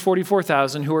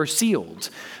 144,000 who are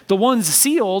sealed. The ones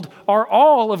sealed are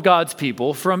all of God's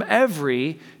people from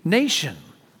every nation.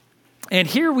 And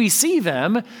here we see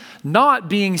them not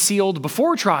being sealed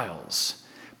before trials,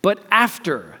 but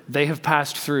after they have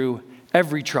passed through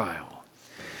every trial.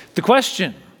 The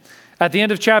question at the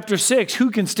end of chapter 6,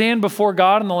 who can stand before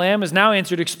God and the Lamb, is now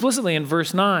answered explicitly in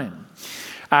verse 9.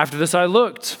 After this I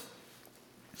looked,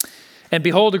 and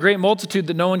behold, a great multitude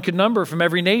that no one could number from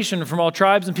every nation, from all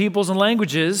tribes and peoples and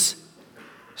languages,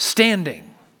 standing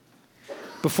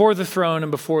before the throne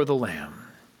and before the Lamb.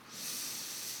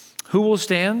 Who will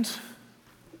stand?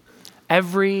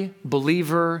 Every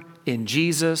believer in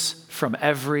Jesus from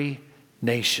every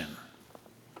nation.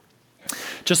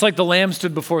 Just like the Lamb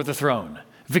stood before the throne,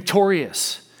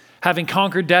 victorious, having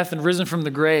conquered death and risen from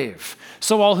the grave,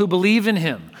 so all who believe in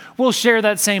him will share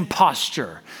that same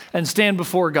posture and stand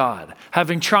before God,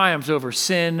 having triumphed over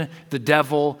sin, the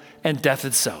devil, and death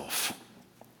itself.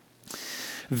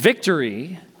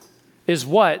 Victory is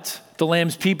what the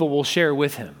Lamb's people will share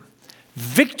with him.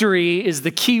 Victory is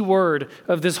the key word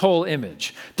of this whole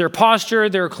image. Their posture,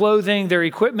 their clothing, their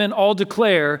equipment all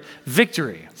declare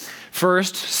victory.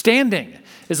 First, standing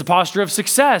is a posture of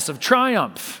success, of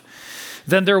triumph.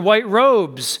 Then their white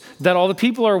robes that all the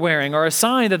people are wearing are a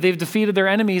sign that they've defeated their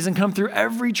enemies and come through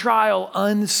every trial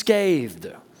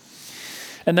unscathed.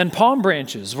 And then palm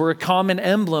branches were a common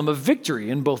emblem of victory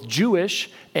in both Jewish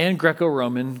and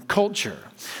Greco-Roman culture.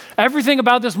 Everything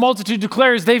about this multitude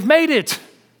declares they've made it.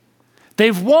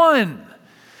 They've won.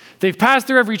 They've passed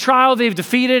through every trial. They've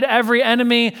defeated every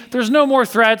enemy. There's no more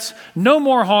threats, no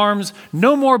more harms,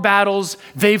 no more battles.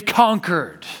 They've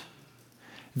conquered.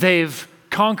 They've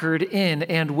conquered in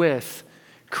and with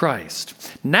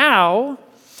Christ. Now,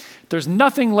 there's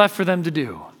nothing left for them to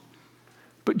do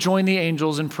but join the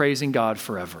angels in praising God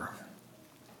forever.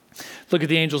 Look at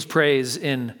the angels' praise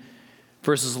in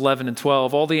verses 11 and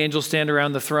 12. All the angels stand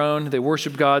around the throne. They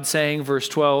worship God, saying, verse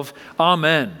 12,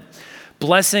 Amen.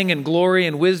 Blessing and glory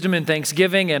and wisdom and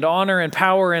thanksgiving and honor and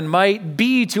power and might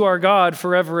be to our God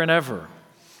forever and ever.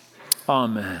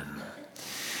 Amen.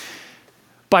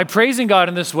 By praising God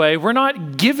in this way, we're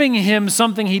not giving him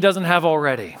something he doesn't have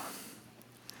already.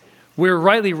 We're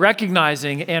rightly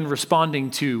recognizing and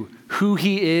responding to who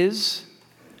he is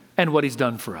and what he's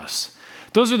done for us.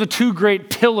 Those are the two great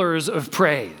pillars of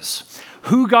praise.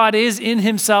 Who God is in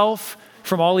himself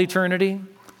from all eternity,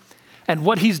 and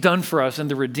what he's done for us in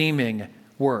the redeeming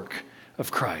work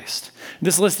of Christ.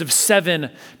 This list of 7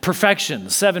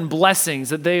 perfections, 7 blessings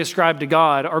that they ascribe to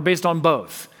God are based on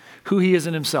both who he is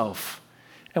in himself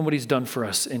and what he's done for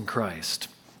us in Christ.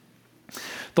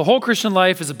 The whole Christian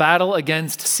life is a battle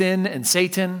against sin and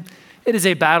Satan. It is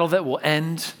a battle that will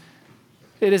end.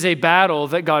 It is a battle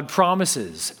that God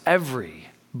promises every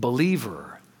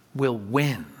believer will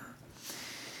win.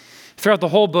 Throughout the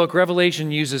whole book,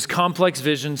 Revelation uses complex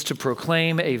visions to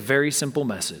proclaim a very simple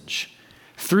message.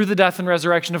 Through the death and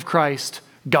resurrection of Christ,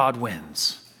 God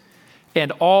wins.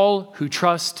 And all who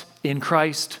trust in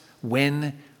Christ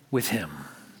win with him.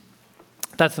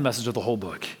 That's the message of the whole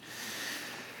book.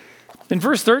 In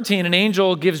verse 13, an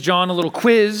angel gives John a little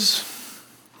quiz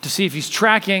to see if he's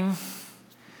tracking,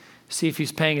 see if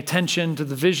he's paying attention to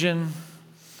the vision.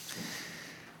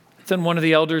 Then one of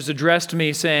the elders addressed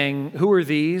me, saying, "Who are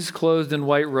these, clothed in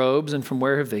white robes, and from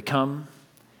where have they come?"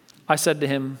 I said to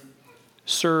him,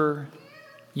 "Sir,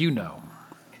 you know."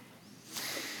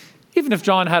 Even if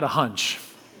John had a hunch,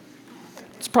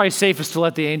 it's probably safest to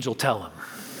let the angel tell him.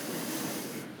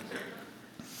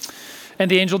 And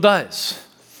the angel does.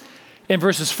 In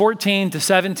verses 14 to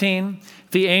 17,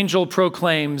 the angel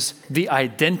proclaims the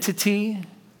identity,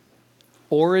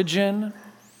 origin,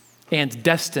 and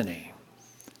destiny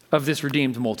of this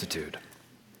redeemed multitude.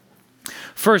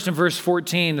 First, in verse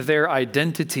 14, their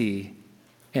identity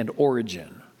and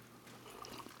origin.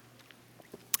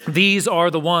 These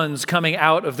are the ones coming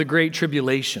out of the great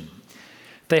tribulation.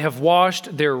 They have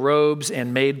washed their robes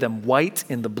and made them white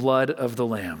in the blood of the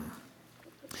Lamb.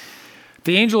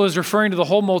 The angel is referring to the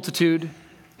whole multitude.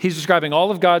 He's describing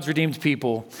all of God's redeemed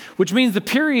people, which means the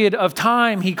period of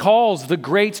time he calls the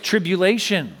Great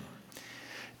Tribulation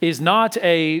is not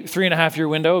a 3.5-year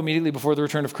window immediately before the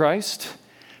return of Christ,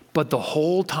 but the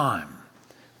whole time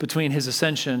between his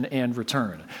ascension and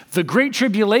return. The Great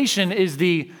Tribulation is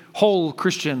the whole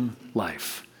Christian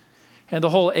life and the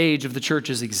whole age of the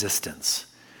church's existence.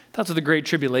 That's what the Great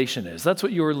Tribulation is. That's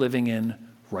what you're living in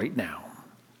right now.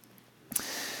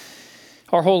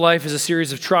 Our whole life is a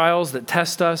series of trials that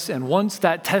test us, and once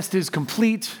that test is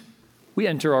complete, we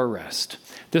enter our rest.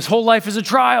 This whole life is a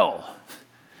trial,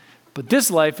 but this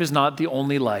life is not the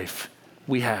only life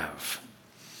we have.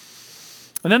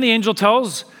 And then the angel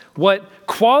tells what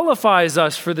qualifies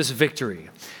us for this victory.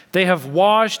 They have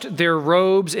washed their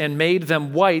robes and made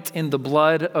them white in the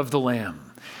blood of the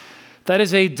Lamb. That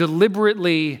is a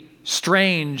deliberately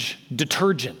strange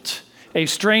detergent, a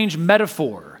strange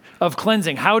metaphor of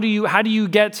cleansing. How do you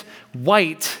get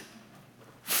white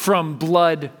from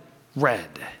blood red?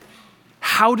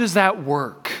 How does that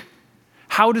work?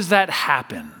 How does that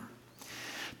happen?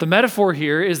 The metaphor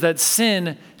here is that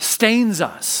sin stains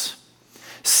us.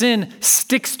 Sin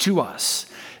sticks to us.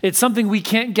 It's something we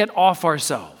can't get off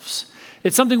ourselves.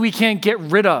 It's something we can't get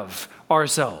rid of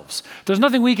ourselves. There's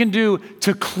nothing we can do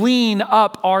to clean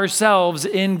up ourselves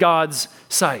in God's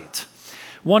sight.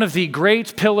 One of the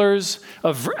great pillars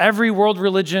of every world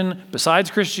religion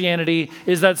besides Christianity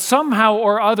is that somehow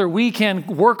or other we can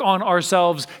work on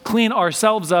ourselves, clean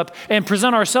ourselves up, and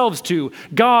present ourselves to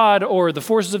God or the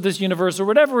forces of this universe or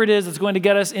whatever it is that's going to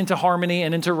get us into harmony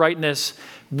and into rightness.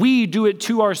 We do it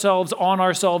to ourselves, on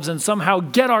ourselves, and somehow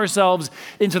get ourselves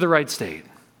into the right state.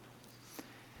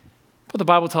 But the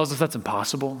Bible tells us that's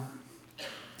impossible.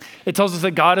 It tells us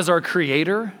that God is our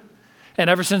creator. And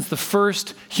ever since the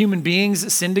first human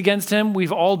beings sinned against him,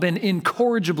 we've all been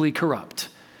incorrigibly corrupt.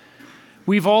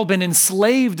 We've all been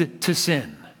enslaved to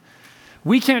sin.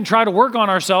 We can't try to work on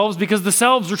ourselves because the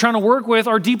selves we're trying to work with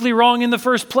are deeply wrong in the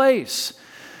first place.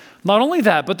 Not only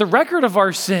that, but the record of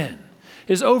our sin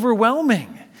is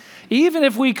overwhelming. Even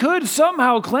if we could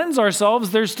somehow cleanse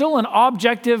ourselves, there's still an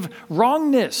objective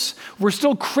wrongness. We're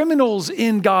still criminals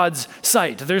in God's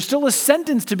sight. There's still a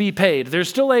sentence to be paid. There's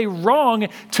still a wrong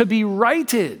to be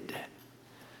righted.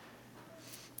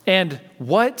 And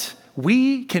what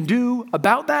we can do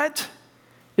about that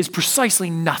is precisely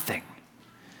nothing.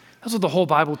 That's what the whole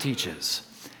Bible teaches.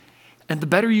 And the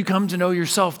better you come to know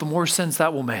yourself, the more sense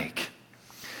that will make.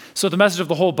 So the message of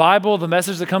the whole Bible, the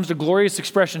message that comes to glorious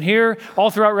expression here,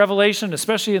 all throughout Revelation,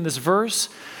 especially in this verse,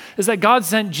 is that God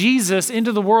sent Jesus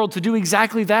into the world to do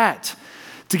exactly that,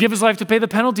 to give his life to pay the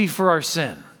penalty for our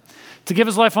sin, to give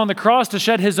his life on the cross to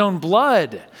shed his own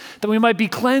blood, that we might be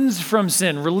cleansed from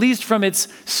sin, released from its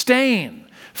stain,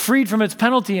 freed from its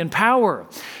penalty and power.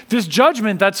 This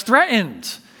judgment that's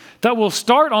threatened, that will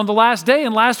start on the last day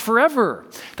and last forever.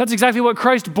 That's exactly what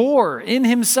Christ bore in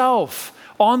himself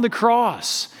on the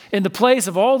cross, in the place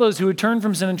of all those who would turn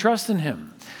from sin and trust in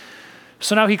him.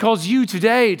 So now he calls you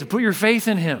today to put your faith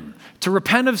in him, to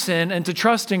repent of sin and to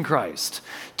trust in Christ,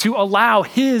 to allow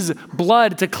his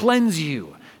blood to cleanse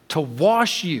you, to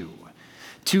wash you,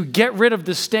 to get rid of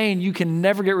the stain you can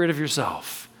never get rid of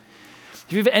yourself.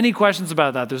 If you have any questions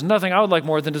about that, there's nothing I would like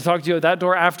more than to talk to you at that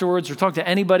door afterwards or talk to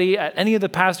anybody at any of the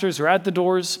pastors who are at the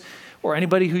doors or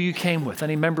anybody who you came with,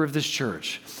 any member of this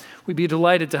church. We'd be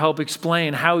delighted to help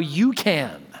explain how you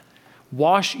can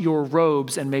wash your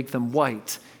robes and make them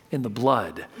white in the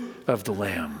blood of the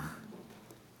Lamb.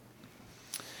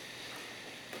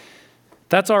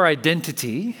 That's our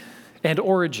identity and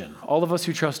origin, all of us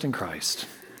who trust in Christ.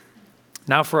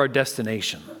 Now for our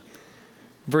destination,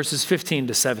 verses 15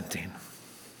 to 17.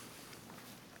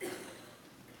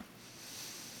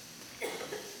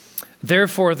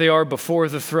 Therefore they are before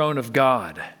the throne of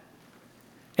God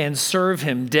and serve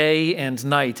him day and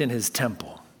night in his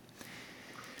temple.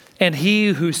 And he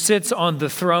who sits on the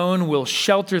throne will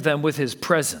shelter them with his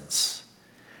presence.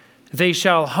 They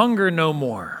shall hunger no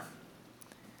more,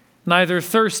 neither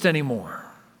thirst any more.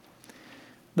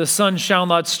 The sun shall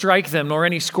not strike them, nor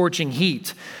any scorching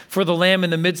heat. For the Lamb in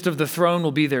the midst of the throne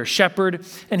will be their shepherd,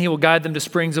 and he will guide them to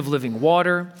springs of living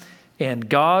water, and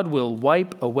God will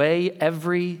wipe away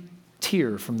every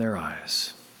tear from their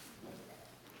eyes.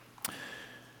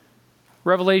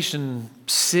 Revelation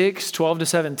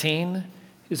 6:12-17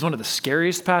 is one of the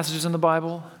scariest passages in the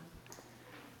Bible.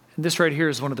 And this right here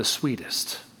is one of the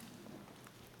sweetest.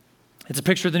 It's a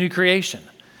picture of the new creation.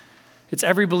 It's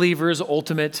every believer's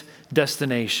ultimate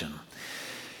destination.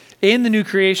 In the new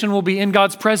creation, we'll be in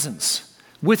God's presence,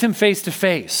 with him face to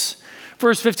face.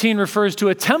 Verse 15 refers to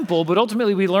a temple, but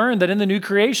ultimately we learn that in the new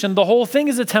creation, the whole thing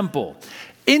is a temple,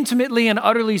 intimately and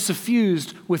utterly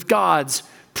suffused with God's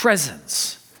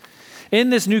presence. In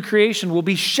this new creation, we'll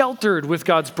be sheltered with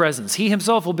God's presence. He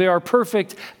himself will be our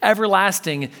perfect,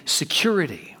 everlasting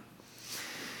security.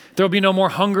 There will be no more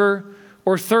hunger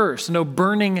or thirst, no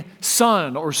burning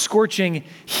sun or scorching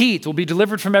heat. We'll be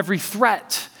delivered from every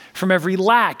threat, from every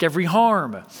lack, every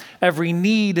harm. Every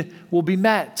need will be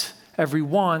met, every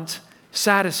want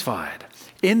satisfied.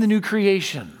 In the new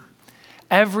creation,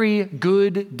 every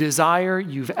good desire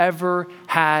you've ever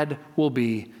had will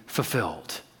be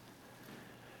fulfilled.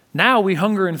 Now we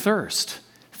hunger and thirst,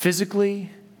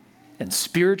 physically and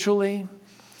spiritually.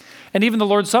 And even the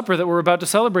Lord's Supper that we're about to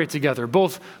celebrate together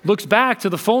both looks back to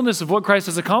the fullness of what Christ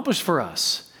has accomplished for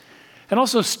us and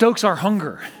also stokes our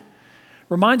hunger,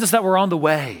 reminds us that we're on the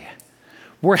way.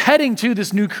 We're heading to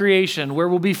this new creation where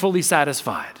we'll be fully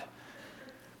satisfied,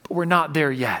 but we're not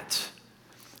there yet.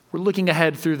 We're looking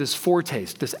ahead through this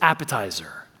foretaste, this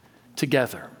appetizer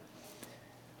together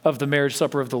of the marriage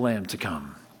supper of the Lamb to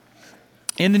come.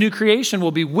 In the new creation,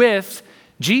 we'll be with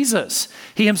Jesus.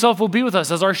 He himself will be with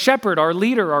us as our shepherd, our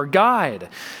leader, our guide.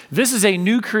 This is a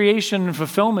new creation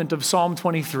fulfillment of Psalm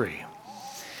 23.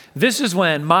 This is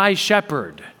when my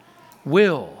shepherd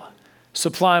will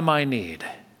supply my need.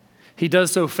 He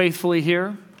does so faithfully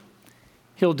here.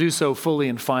 He'll do so fully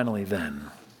and finally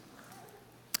then.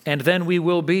 And then we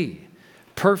will be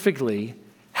perfectly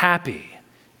happy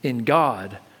in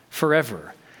God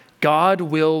forever. God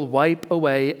will wipe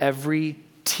away every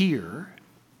tear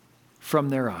from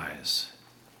their eyes.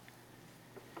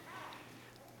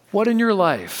 What in your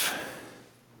life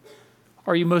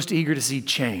are you most eager to see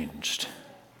changed?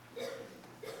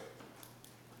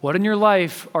 What in your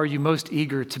life are you most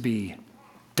eager to be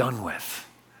done with?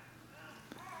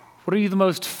 What are you the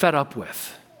most fed up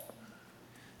with?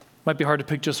 Might be hard to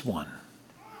pick just one.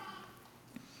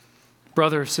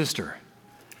 Brother or sister,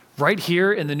 right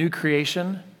here in the new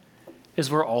creation is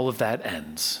where all of that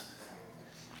ends.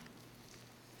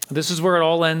 This is where it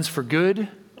all ends for good,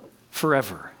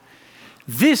 forever.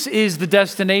 This is the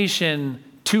destination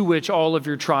to which all of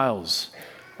your trials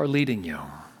are leading you.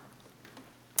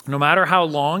 No matter how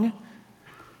long,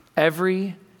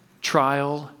 every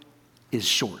trial is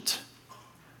short.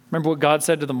 Remember what God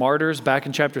said to the martyrs back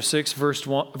in chapter 6,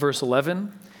 verse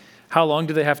 11? How long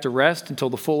do they have to rest until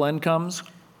the full end comes?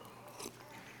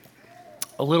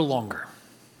 A little longer.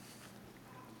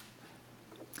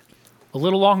 A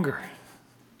little longer.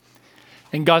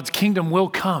 And God's kingdom will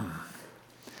come.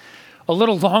 A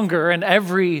little longer and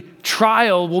every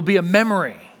trial will be a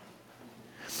memory.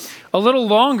 A little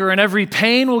longer and every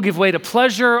pain will give way to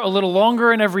pleasure. A little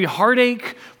longer and every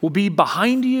heartache will be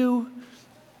behind you.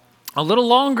 A little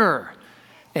longer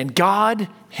and God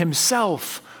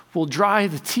himself will dry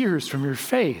the tears from your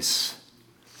face.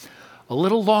 A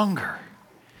little longer,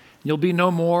 you'll be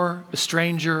no more a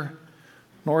stranger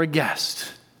nor a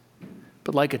guest,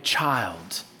 but like a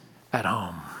child at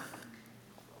home.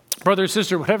 Brother or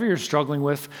sister, whatever you're struggling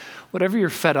with, whatever you're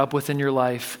fed up with in your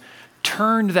life,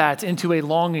 turn that into a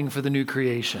longing for the new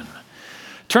creation.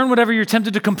 Turn whatever you're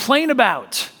tempted to complain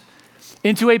about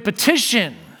into a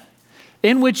petition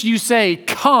in which you say,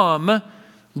 "Come,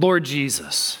 Lord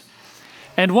Jesus."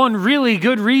 And one really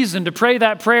good reason to pray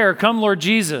that prayer, "Come, Lord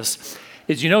Jesus,"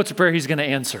 is you know it's a prayer he's going to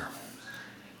answer.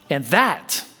 And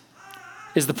that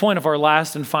is the point of our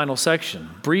last and final section.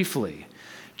 Briefly,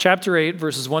 chapter 8,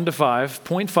 verses 1 to 5,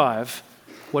 point 5,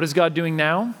 what is God doing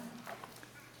now?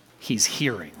 He's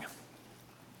hearing.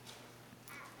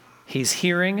 He's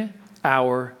hearing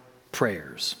our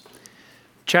prayers.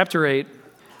 Chapter 8,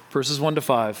 verses 1 to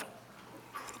 5.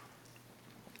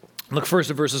 Look first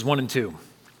at verses 1 and 2.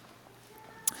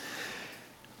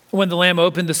 When the Lamb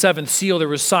opened the seventh seal, there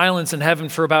was silence in heaven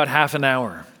for about half an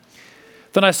hour.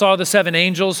 Then I saw the seven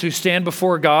angels who stand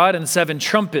before God, and seven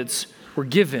trumpets were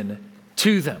given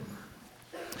to them.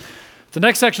 The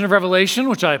next section of Revelation,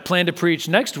 which I plan to preach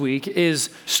next week, is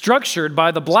structured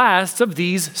by the blasts of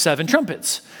these seven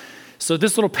trumpets. So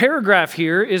this little paragraph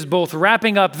here is both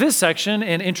wrapping up this section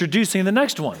and introducing the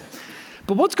next one.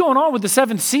 But what's going on with the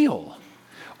seventh seal?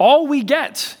 All we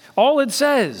get, all it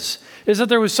says, is that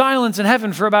there was silence in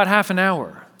heaven for about half an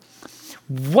hour.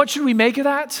 What should we make of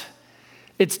that?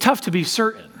 It's tough to be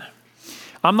certain.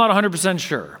 I'm not 100%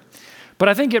 sure. But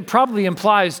I think it probably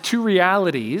implies two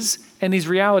realities, and these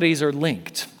realities are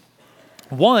linked.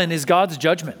 One is God's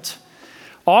judgment.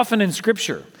 Often in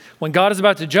Scripture, when God is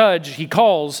about to judge, he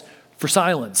calls for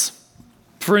silence.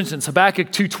 For instance,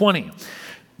 Habakkuk 2:20.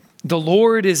 The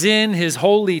Lord is in his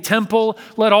holy temple.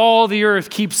 Let all the earth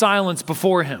keep silence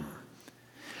before him.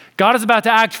 God is about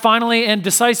to act finally and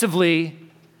decisively.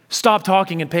 Stop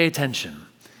talking and pay attention,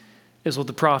 is what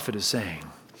the prophet is saying.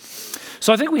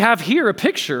 So I think we have here a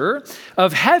picture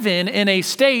of heaven in a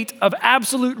state of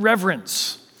absolute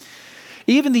reverence.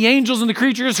 Even the angels and the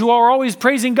creatures who are always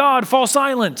praising God fall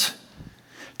silent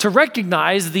to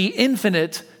recognize the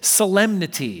infinite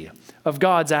solemnity of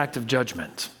God's act of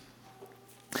judgment.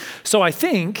 So I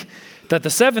think that the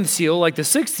seventh seal, like the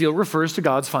sixth seal, refers to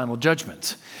God's final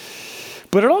judgment.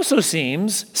 But it also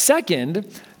seems,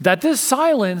 second, that this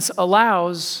silence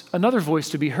allows another voice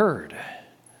to be heard.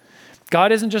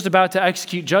 God isn't just about to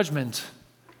execute judgment,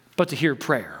 but to hear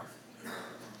prayer.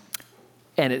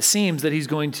 And it seems that he's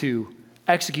going to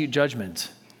execute judgment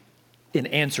in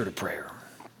answer to prayer.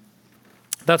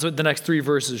 That's what the next three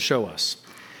verses show us.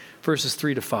 Verses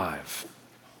 3-5.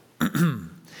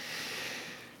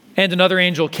 And another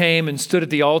angel came and stood at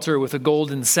the altar with a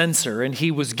golden censer, and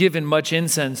he was given much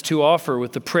incense to offer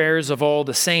with the prayers of all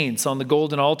the saints on the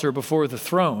golden altar before the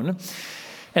throne.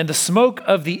 And the smoke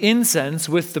of the incense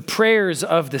with the prayers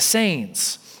of the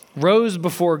saints rose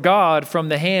before God from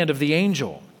the hand of the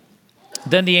angel.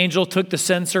 Then the angel took the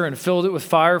censer and filled it with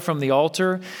fire from the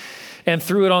altar and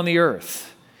threw it on the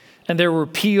earth. And there were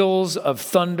peals of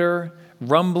thunder,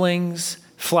 rumblings,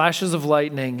 flashes of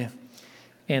lightning,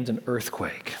 and an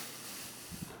earthquake.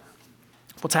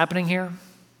 What's happening here?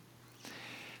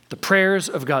 The prayers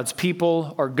of God's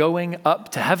people are going up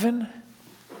to heaven,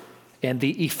 and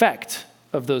the effect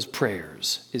of those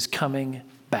prayers is coming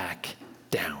back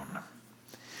down.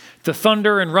 The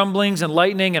thunder and rumblings and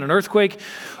lightning and an earthquake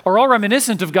are all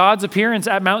reminiscent of God's appearance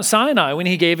at Mount Sinai when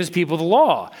he gave his people the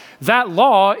law. That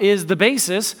law is the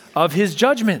basis of his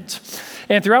judgment.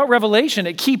 And throughout Revelation,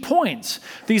 at key points,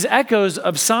 these echoes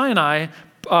of Sinai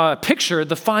picture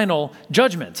the final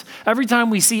judgment. Every time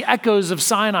we see echoes of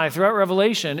Sinai throughout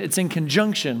Revelation, it's in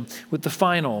conjunction with the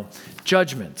final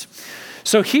judgment.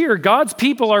 So here, God's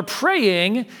people are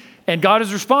praying, and God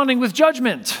is responding with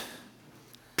judgment.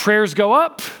 Prayers go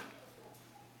up,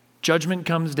 judgment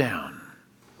comes down.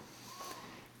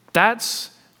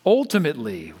 That's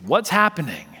ultimately what's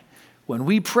happening when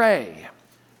we pray,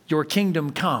 your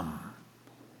kingdom come,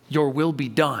 your will be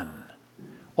done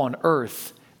on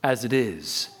earth as it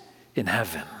is in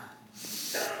heaven.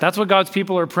 That's what God's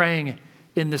people are praying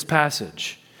in this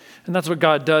passage. And that's what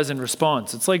God does in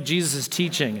response. It's like Jesus'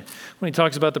 teaching when he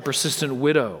talks about the persistent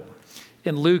widow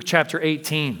in Luke chapter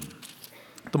 18.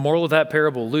 The moral of that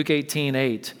parable, Luke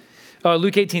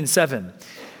 18:7.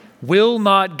 Will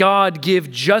not God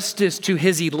give justice to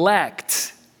his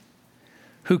elect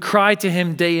who cry to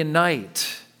him day and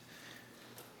night?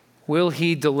 Will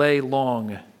he delay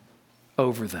long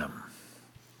over them?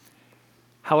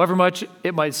 However much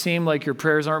it might seem like your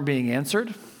prayers aren't being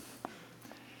answered,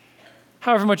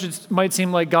 however much it might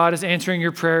seem like God is answering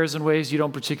your prayers in ways you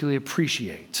don't particularly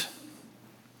appreciate,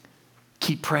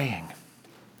 keep praying.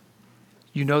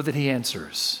 You know that he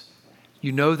answers.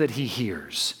 You know that he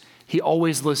hears. He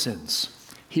always listens.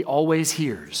 He always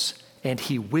hears. And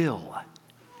he will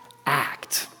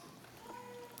act.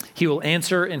 He will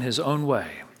answer in his own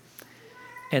way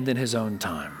and in his own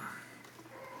time.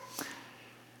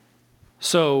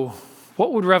 So,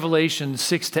 what would Revelation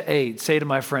 6-8 say to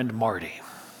my friend Marty?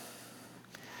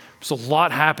 There's a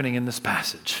lot happening in this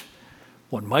passage.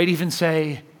 One might even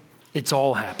say, it's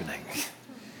all happening.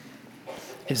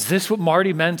 Is this what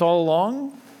Marty meant all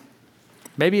along?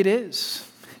 Maybe it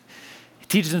is. He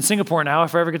teaches in Singapore now.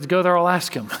 If I ever get to go there, I'll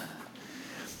ask him.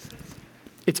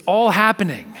 It's all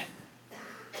happening,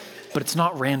 but it's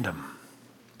not random.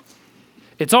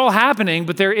 It's all happening,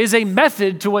 but there is a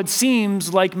method to what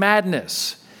seems like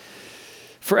madness.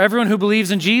 For everyone who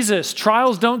believes in Jesus,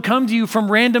 trials don't come to you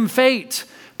from random fate,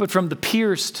 but from the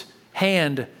pierced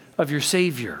hand of your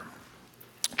Savior.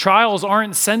 Trials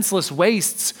aren't senseless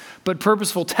wastes, but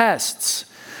purposeful tests.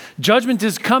 Judgment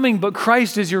is coming, but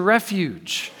Christ is your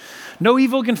refuge. No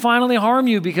evil can finally harm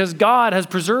you because God has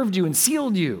preserved you and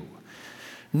sealed you.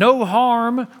 No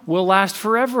harm will last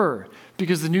forever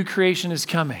because the new creation is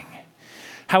coming.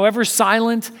 However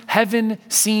silent heaven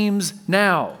seems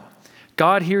now,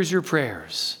 God hears your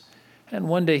prayers, and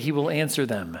one day he will answer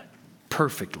them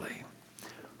perfectly.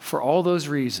 For all those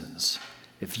reasons,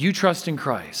 if you trust in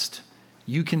Christ,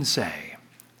 you can say,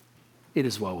 it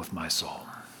is well with my soul.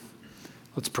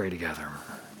 Let's pray together.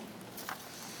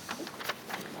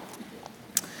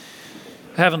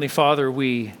 Heavenly Father,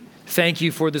 we thank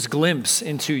you for this glimpse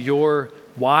into your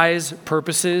wise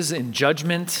purposes in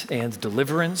judgment and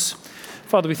deliverance.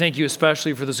 Father, we thank you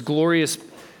especially for this glorious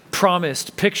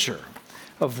promised picture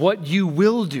of what you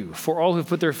will do for all who've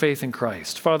put their faith in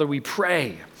Christ. Father, we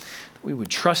pray that we would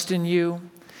trust in you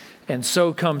and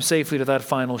so come safely to that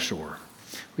final shore.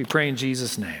 We pray in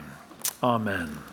Jesus' name. Amen.